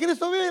diga que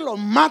Cristo vive, lo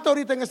mata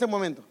ahorita en este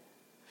momento.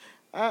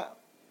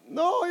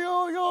 No,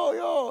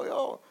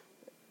 yo.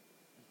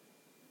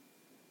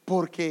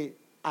 Porque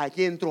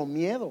aquí entró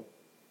miedo.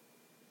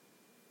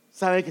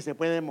 Sabe que se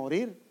puede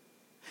morir.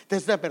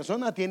 Entonces, esta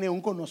persona tiene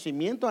un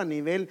conocimiento a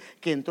nivel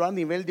que entró a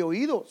nivel de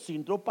oído. Si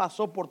entró,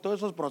 pasó por todos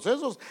esos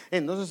procesos,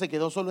 entonces se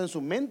quedó solo en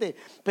su mente.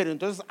 Pero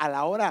entonces, a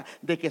la hora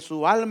de que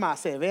su alma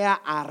se vea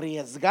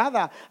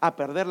arriesgada a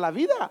perder la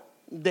vida,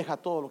 deja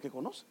todo lo que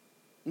conoce,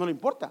 no le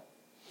importa.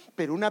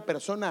 Pero una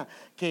persona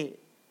que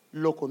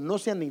lo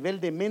conoce a nivel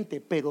de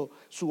mente, pero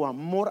su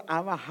amor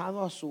ha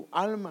bajado a su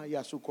alma y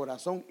a su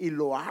corazón, y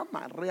lo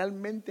ama,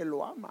 realmente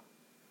lo ama,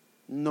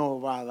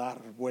 no va a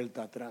dar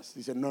vuelta atrás.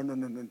 Dice: no,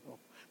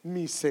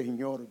 mi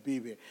Señor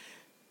vive.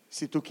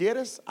 Si tú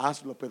quieres,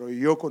 hazlo, pero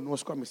yo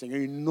conozco a mi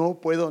Señor y no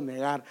puedo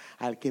negar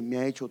al que me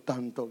ha hecho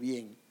tanto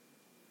bien.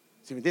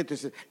 ¿Sí me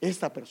entiendes? Entonces,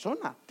 esta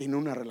persona tiene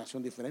una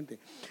relación diferente.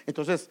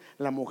 Entonces,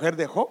 la mujer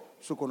de Job,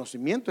 su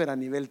conocimiento era a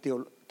nivel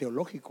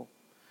teológico.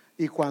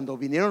 Y cuando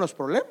vinieron los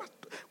problemas,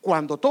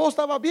 cuando todo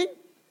estaba bien,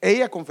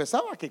 ella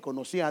confesaba que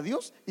conocía a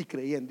Dios y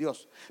creía en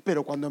Dios.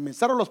 Pero cuando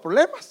comenzaron los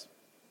problemas,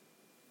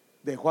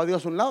 dejó a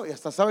Dios a un lado y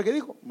hasta, ¿sabe qué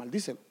dijo?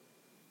 Maldícelo.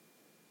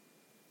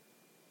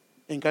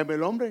 En cambio,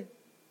 el hombre,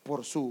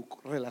 por su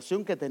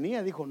relación que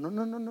tenía, dijo: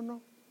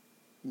 no,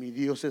 mi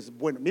Dios es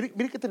bueno. Mire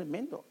qué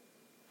tremendo.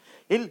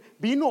 él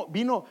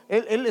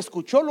él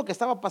escuchó lo que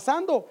estaba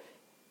pasando,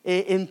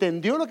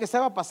 entendió lo que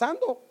estaba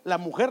pasando. La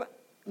mujer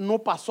no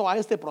pasó a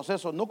este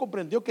proceso, no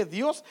comprendió que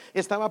Dios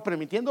estaba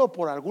permitiendo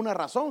por alguna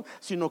razón,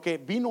 sino que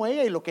vino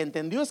ella y lo que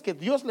entendió es que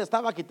Dios le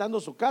estaba quitando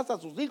su casa,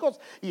 sus hijos,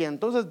 y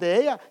entonces de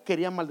ella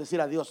quería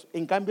maldecir a Dios.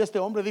 En cambio este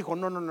hombre dijo: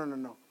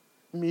 no,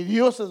 mi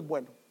Dios es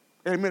bueno,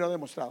 Él me lo ha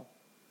demostrado.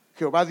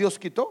 Jehová Dios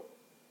quitó,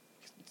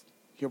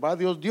 Jehová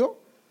Dios dio,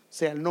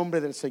 sea el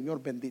nombre del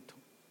Señor bendito.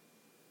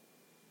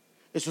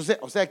 Eso,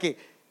 o sea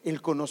que el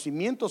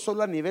conocimiento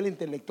solo a nivel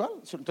intelectual.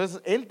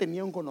 Entonces él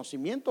tenía un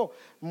conocimiento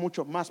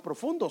mucho más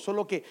profundo,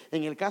 solo que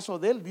en el caso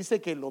de él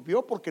dice que lo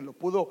vio porque lo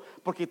pudo,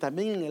 porque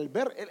también en el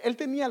ver, él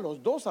tenía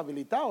los dos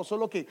habilitados,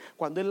 solo que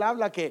cuando él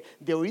habla que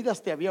de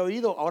oídas te había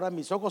oído, ahora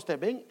mis ojos te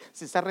ven,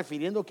 se está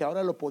refiriendo que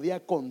ahora lo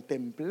podía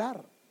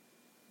contemplar.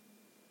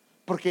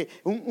 Porque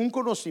un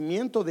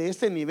conocimiento de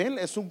este nivel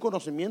es un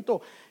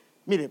conocimiento,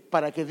 mire,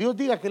 para que Dios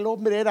diga que el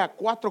hombre era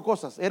 4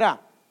 cosas: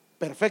 era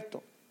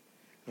perfecto,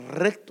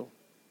 recto,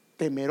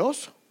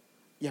 temeroso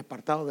y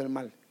apartado del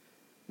mal.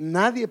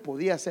 Nadie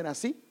podía ser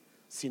así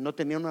si no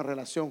tenía una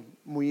relación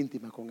muy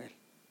íntima con Él.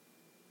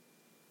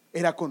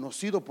 Era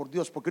conocido por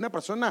Dios, porque una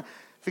persona,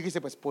 fíjese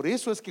pues, por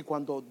eso es que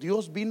cuando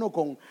Dios vino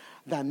con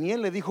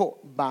Daniel le dijo: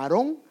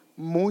 varón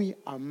muy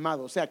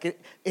amado. O sea que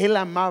él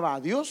amaba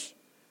a Dios,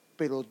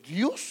 pero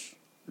Dios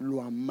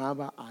lo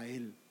amaba a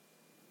él,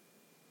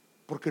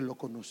 porque lo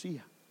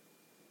conocía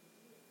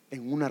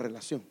en una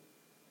relación.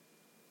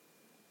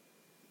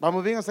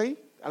 ¿Vamos bien hasta ahí?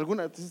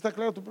 ¿Alguna? ¿Está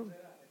claro tu pregunta?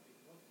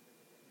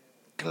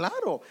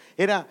 Claro,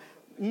 era,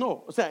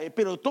 no, o sea,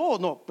 pero todo,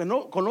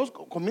 no,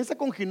 conozco, comienza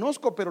con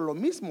ginosco, pero lo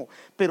mismo.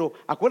 Pero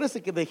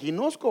acuérdese que de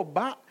ginosco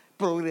va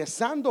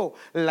progresando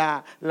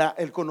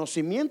el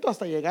conocimiento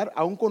hasta llegar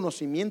a un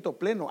conocimiento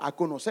pleno, a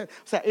conocer.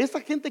 O sea,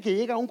 esta gente que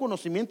llega a un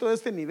conocimiento de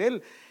este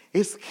nivel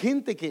es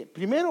gente que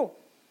primero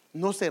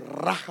no se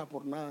raja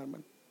por nada,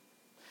 hermano.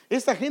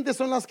 Esta gente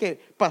son las que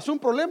pasó un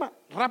problema,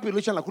 rápido le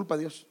echan la culpa a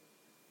Dios.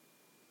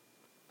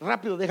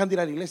 Rápido dejan de ir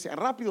a la iglesia,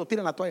 rápido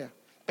tiran la toalla.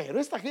 Pero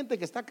esta gente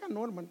que está acá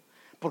no, hermano,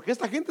 porque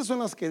esta gente son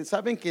las que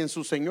saben que en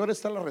su Señor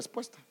está la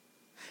respuesta.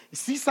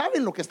 Sí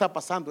saben lo que está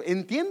pasando,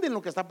 entienden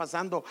lo que está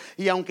pasando,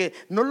 y aunque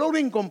no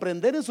logren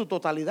comprender en su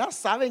totalidad,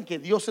 saben que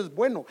Dios es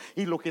bueno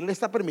y lo que Él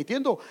está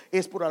permitiendo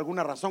es por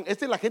alguna razón.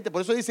 Esta es la gente,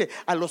 por eso dice: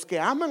 a los que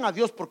aman a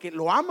Dios, porque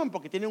lo aman,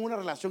 porque tienen una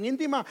relación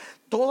íntima,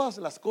 todas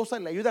las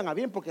cosas le ayudan a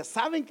bien, porque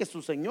saben que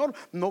su Señor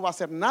no va a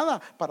hacer nada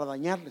para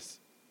dañarles.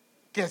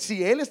 Que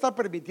si Él está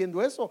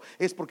permitiendo eso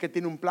es porque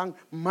tiene un plan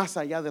más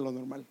allá de lo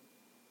normal.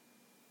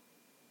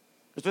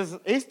 Entonces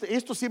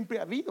esto siempre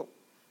ha habido,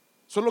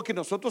 solo que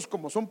nosotros,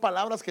 como son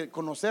palabras que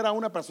conocer a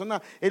una persona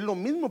es lo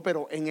mismo,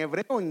 pero en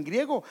hebreo, en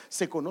griego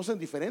se conocen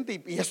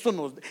diferente, y esto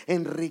nos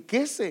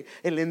enriquece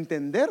el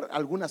entender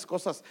algunas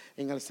cosas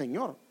en el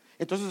Señor.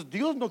 Entonces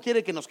Dios no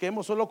quiere que nos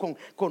quedemos solo con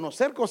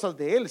conocer cosas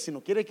de Él,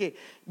 sino quiere que,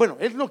 bueno,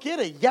 Él no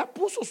quiere, ya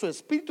puso su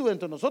espíritu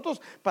dentro de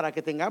nosotros para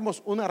que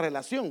tengamos una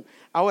relación.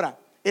 Ahora,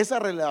 esa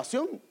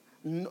relación,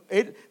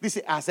 Él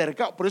dice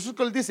acerca, por eso es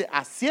que Él dice: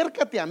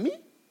 acércate a mí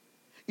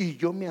y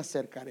yo me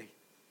acercaré.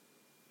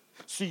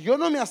 Si yo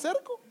no me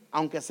acerco,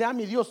 aunque sea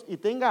mi Dios y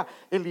tenga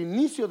el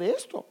inicio de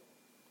esto,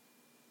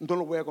 no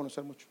lo voy a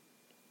conocer mucho.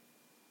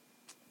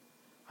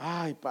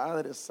 Ay,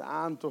 Padre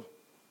Santo,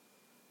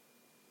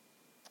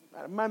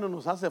 hermano,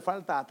 nos hace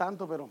falta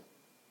tanto, pero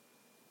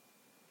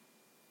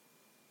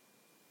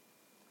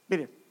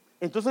mire,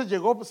 entonces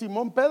llegó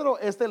Simón Pedro,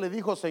 le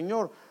dijo: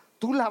 Señor,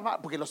 tú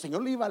lava, porque el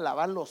Señor le iba a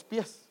lavar los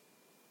pies.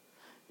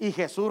 Y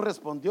Jesús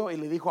respondió y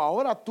le dijo: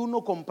 ahora tú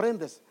no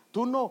comprendes,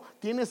 tú no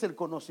tienes el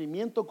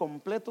conocimiento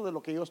completo de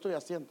lo que yo estoy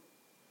haciendo,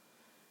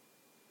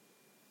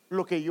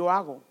 lo que yo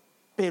hago,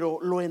 pero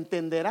lo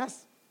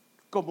entenderás.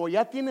 Como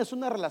ya tienes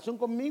una relación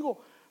conmigo,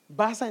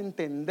 vas a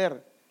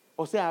entender,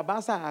 o sea,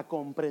 vas a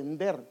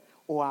comprender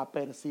o a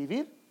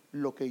percibir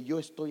lo que yo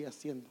estoy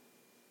haciendo.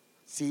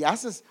 Si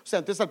haces, o sea,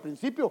 entonces al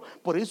principio,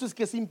 por eso es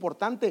que es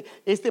importante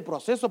este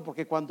proceso,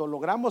 porque cuando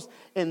logramos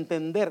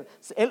entender,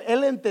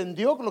 él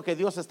entendió lo que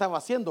Dios estaba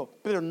haciendo,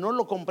 pero no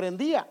lo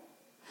comprendía.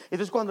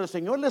 Entonces cuando el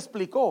Señor le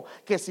explicó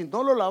que si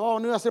no lo lavaba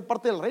no iba a ser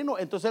parte del reino,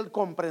 entonces él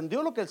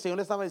comprendió lo que el Señor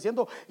le estaba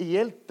diciendo y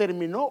él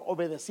terminó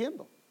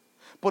obedeciendo.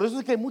 Por eso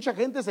es que mucha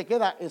gente se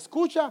queda,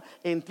 escucha,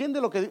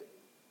 entiende lo que...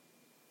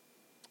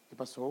 ¿Qué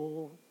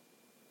pasó?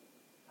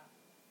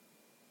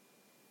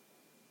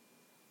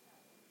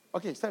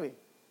 Ok, está bien.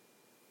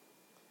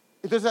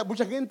 Entonces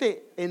mucha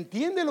gente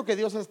entiende lo que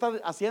Dios está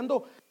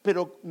haciendo,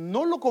 pero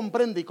no lo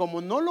comprende, y como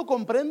no lo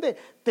comprende,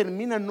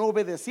 termina no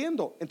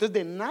obedeciendo. Entonces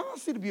de nada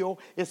sirvió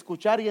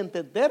escuchar y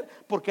entender,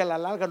 porque a la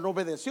larga no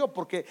obedeció.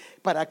 Porque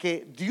para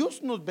que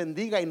Dios nos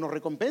bendiga y nos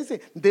recompense,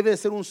 debe de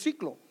ser un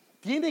ciclo.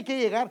 Tiene que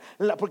llegar,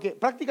 porque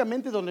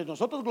prácticamente donde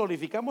nosotros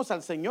glorificamos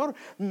al Señor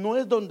no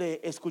es donde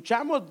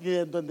escuchamos, ni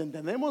donde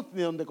entendemos,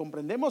 ni donde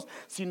comprendemos,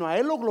 sino a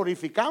Él lo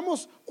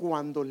glorificamos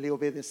cuando le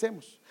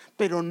obedecemos.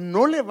 Pero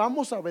no le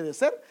vamos a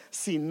obedecer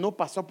si no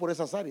pasó por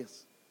esas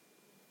áreas.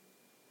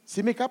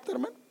 ¿Sí me capta,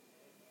 hermano?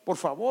 Por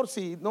favor,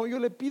 si no, yo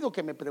le pido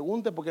que me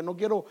pregunte, porque no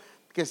quiero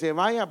que se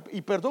vaya.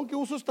 Y perdón que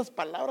uso estas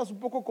palabras un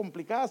poco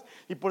complicadas,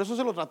 y por eso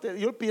se lo traté.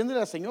 Yo pidiéndole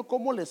al Señor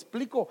cómo le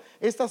explico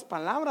estas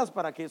palabras,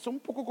 para que son un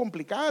poco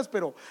complicadas,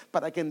 pero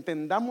para que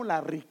entendamos la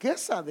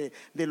riqueza de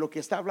lo que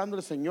está hablando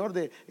el Señor,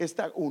 de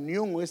esta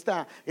unión o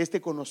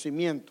este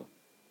conocimiento.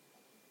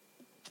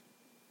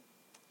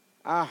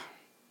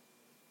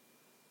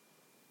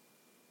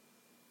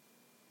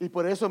 Y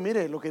por eso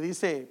mire lo que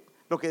dice,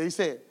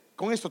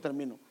 con esto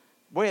termino.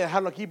 Voy a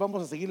dejarlo aquí,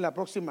 vamos a seguir la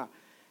próxima.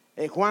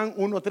 Juan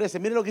 1:13,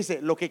 mire lo que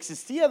dice: lo que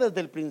existía desde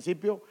el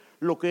principio,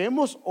 lo que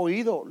hemos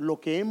oído, lo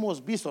que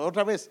hemos visto.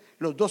 Otra vez,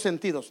 los dos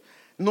sentidos.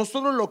 No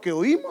solo lo que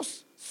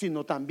oímos,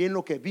 sino también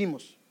lo que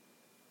vimos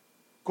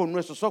con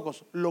nuestros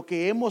ojos, lo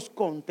que hemos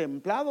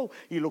contemplado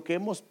y lo que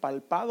hemos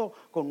palpado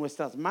con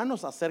nuestras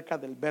manos acerca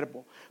del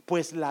verbo.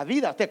 Pues la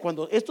vida,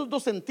 cuando estos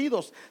dos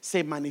sentidos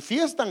se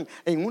manifiestan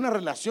en una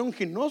relación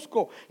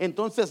ginosco,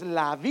 entonces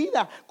la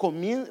vida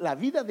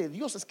de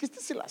Dios, es que este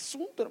es el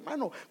asunto,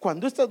 hermano.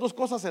 Cuando estas dos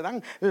cosas se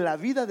dan, la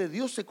vida de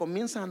Dios se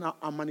comienza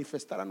a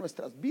manifestar a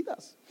nuestras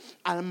vidas.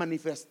 Al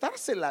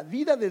manifestarse la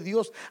vida de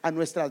Dios a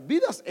nuestras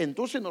vidas,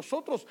 entonces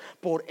nosotros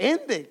por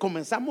ende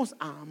comenzamos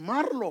a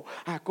amarlo,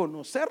 a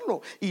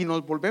conocerlo, y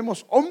nos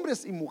volvemos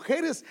hombres y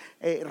mujeres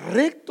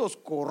rectos,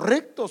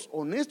 correctos,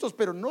 honestos,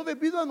 pero no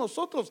debido a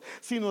nosotros,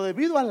 sino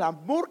debido al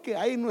amor que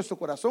hay en nuestro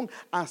corazón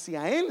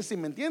hacia Él, si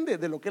me entiende,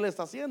 de lo que Él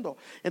está haciendo.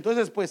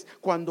 Entonces, pues,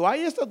 cuando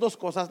hay estas dos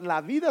cosas,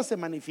 la vida se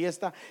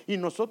manifiesta y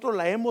nosotros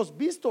la hemos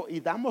visto y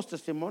damos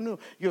testimonio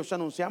y os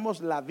anunciamos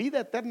la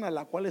vida eterna,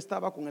 la cual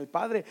estaba con el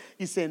Padre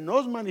y se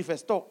nos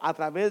manifestó a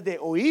través de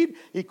oír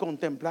y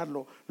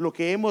contemplarlo. Lo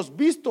que hemos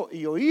visto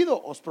y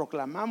oído os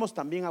proclamamos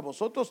también a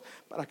vosotros,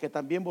 para que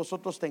también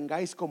vosotros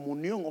tengáis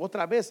comunión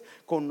otra vez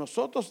con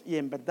nosotros, y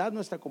en verdad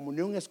nuestra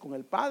comunión es con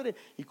el Padre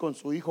y con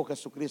su Hijo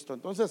Jesucristo.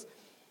 Entonces,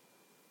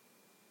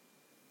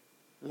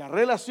 la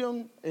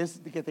relación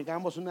es de que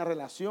tengamos una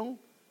relación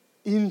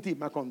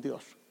íntima con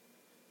Dios,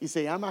 y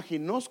se llama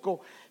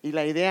ginosco, y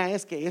la idea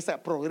es que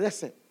esa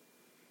progrese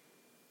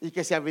y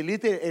que se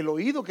habilite el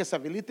oído, que se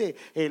habilite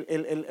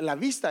la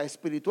vista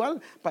espiritual,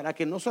 para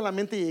que no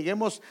solamente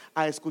lleguemos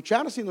a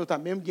escuchar, sino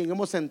también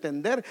lleguemos a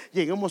entender,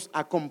 lleguemos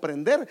a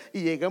comprender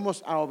y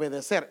lleguemos a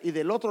obedecer. Y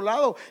del otro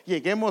lado,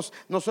 lleguemos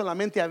no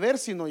solamente a ver,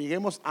 sino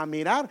lleguemos a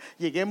mirar,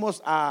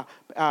 lleguemos a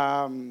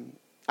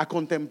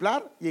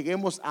contemplar,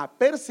 lleguemos a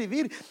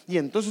percibir. Y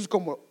entonces,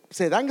 como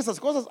se dan esas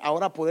cosas,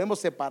 ahora podemos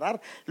separar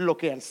lo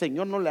que al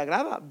Señor no le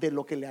agrada de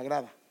lo que le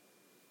agrada.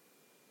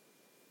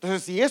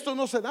 Entonces, si esto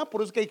no se da,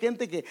 por eso es que hay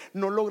gente que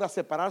no logra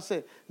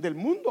separarse del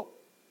mundo,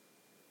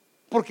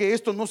 porque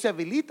esto no se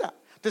habilita.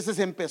 Entonces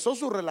empezó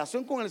su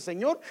relación con el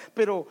Señor,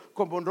 pero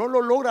como no lo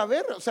logra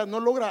ver, o sea, no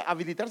logra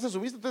habilitarse su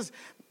vista. Entonces,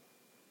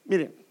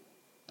 mire,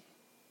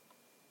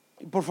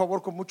 por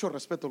favor, con mucho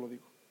respeto lo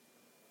digo.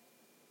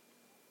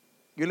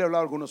 Yo le he hablado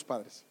a algunos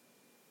padres.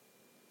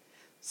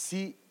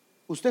 Si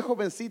usted,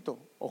 jovencito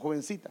o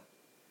jovencita,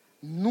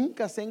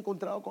 nunca se ha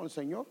encontrado con el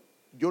Señor,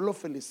 yo lo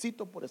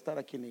felicito por estar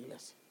aquí en la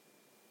iglesia,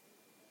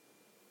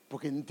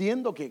 porque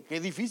entiendo que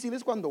difícil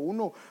es cuando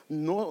uno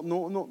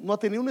no ha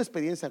tenido una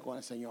experiencia con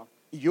el Señor.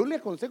 Y yo le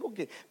aconsejo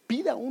que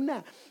pida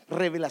una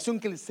revelación,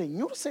 que el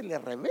Señor se le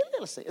revele.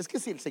 Es que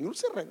si el Señor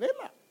se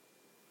revela,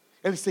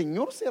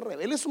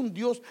 es un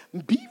Dios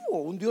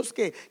vivo, un Dios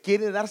que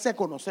quiere darse a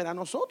conocer a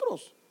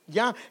nosotros.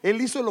 Ya Él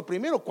hizo lo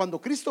primero.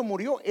 Cuando Cristo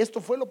murió, esto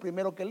fue lo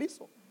primero que Él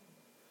hizo.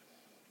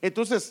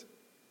 Entonces,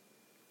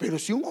 pero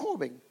si un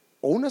joven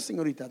o una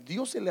señorita,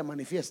 Dios se le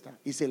manifiesta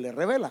y se le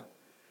revela,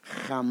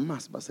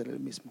 jamás va a ser el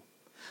mismo.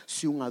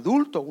 Si un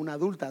adulto o una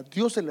adulta,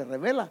 Dios se le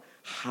revela,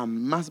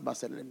 jamás va a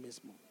ser el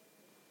mismo.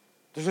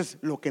 Entonces,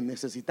 lo que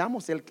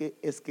necesitamos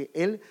es que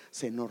Él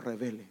se nos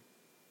revele.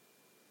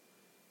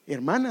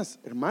 Hermanas,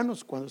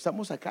 hermanos, cuando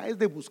estamos acá es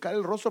de buscar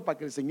el rostro para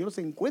que el Señor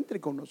se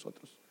encuentre con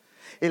nosotros.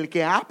 El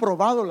que ha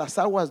probado las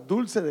aguas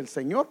dulces del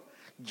Señor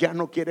ya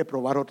no quiere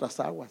probar otras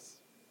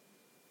aguas.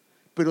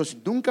 Pero si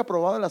nunca ha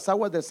probado las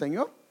aguas del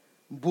Señor,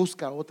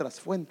 busca otras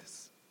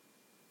fuentes.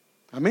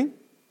 Amén.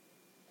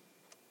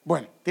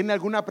 Bueno, ¿tiene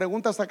alguna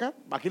pregunta hasta acá?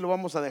 Aquí lo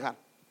vamos a dejar.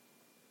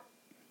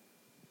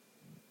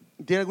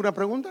 ¿Tiene alguna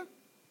pregunta?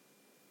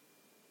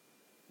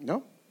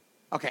 ¿No?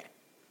 Ok.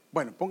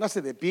 Bueno,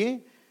 póngase de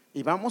pie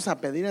y vamos a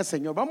pedir al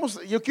Señor.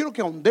 Yo quiero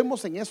que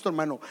ahondemos en esto,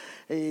 hermano.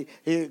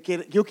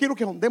 Yo quiero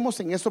que ahondemos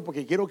en esto,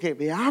 porque quiero que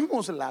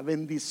veamos la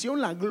bendición,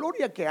 la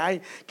gloria que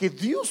hay, que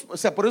Dios, o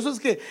sea, por eso es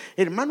que,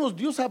 hermanos,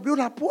 Dios abrió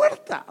la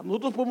puerta.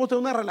 Nosotros podemos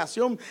tener una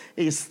relación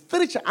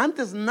estrecha.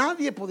 Antes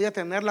nadie podía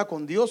tenerla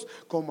con Dios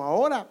como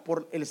ahora,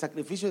 por el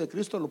sacrificio de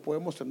Cristo, lo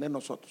podemos tener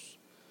nosotros.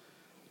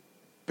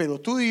 Pero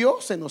tú y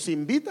yo se nos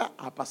invita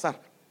a pasar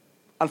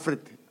al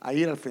frente, a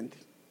ir al frente.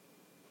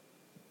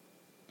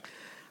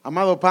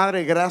 Amado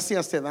Padre,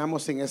 gracias te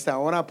damos en esta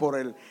hora por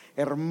el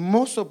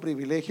hermoso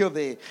privilegio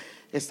de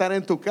estar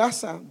en tu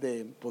casa,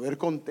 de poder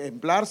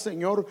contemplar,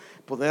 Señor,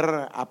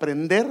 poder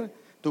aprender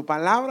tu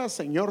palabra.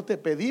 Señor, te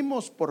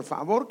pedimos por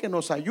favor que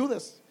nos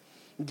ayudes.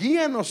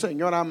 Guíanos,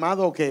 Señor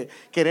amado, que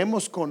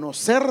queremos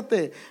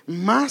conocerte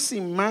más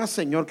y más,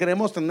 Señor.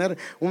 Queremos tener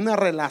una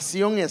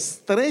relación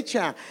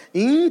estrecha,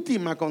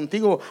 íntima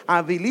contigo.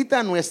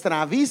 Habilita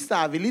nuestra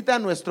vista, habilita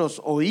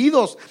nuestros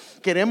oídos.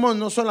 Queremos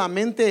no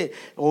solamente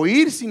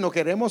oír, sino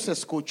queremos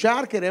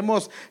escuchar.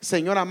 Queremos,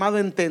 Señor amado,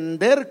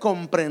 entender,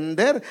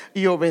 comprender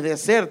y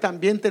obedecer.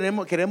 También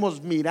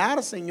queremos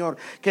mirar, Señor.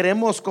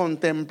 Queremos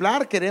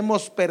contemplar,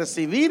 queremos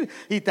percibir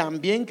y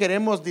también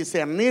queremos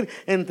discernir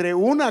entre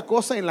una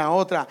cosa y la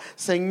otra.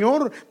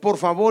 Señor, por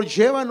favor,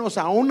 llévanos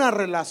a una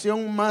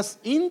relación más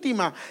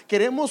íntima.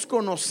 Queremos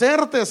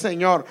conocerte,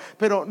 Señor,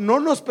 pero no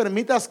nos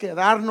permitas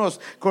quedarnos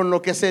con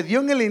lo que se dio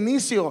en el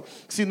inicio,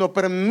 sino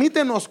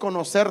permítenos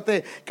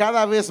conocerte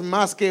cada vez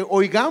más, que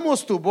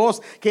oigamos tu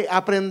voz, que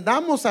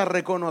aprendamos a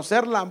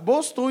reconocer la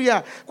voz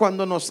tuya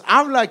cuando nos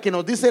habla, que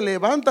nos dice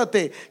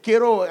levántate,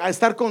 quiero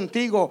estar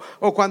contigo,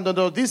 o cuando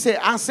nos dice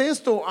haz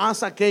esto,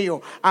 haz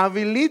aquello.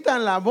 Habilita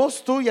la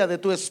voz tuya de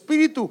tu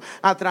espíritu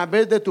a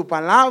través de tu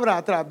palabra,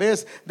 a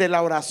través de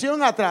la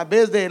oración, a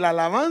través de la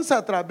alabanza,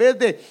 a través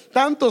de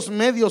tantos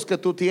medios que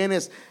tú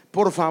tienes.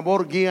 Por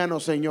favor,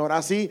 guíanos, Señor.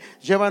 Así,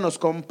 llévanos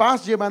con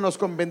paz, llévanos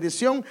con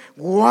bendición.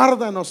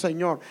 Guárdanos,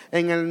 Señor.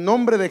 En el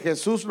nombre de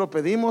Jesús lo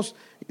pedimos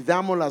y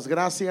damos las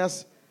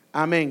gracias.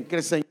 Amén. Que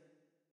el Señor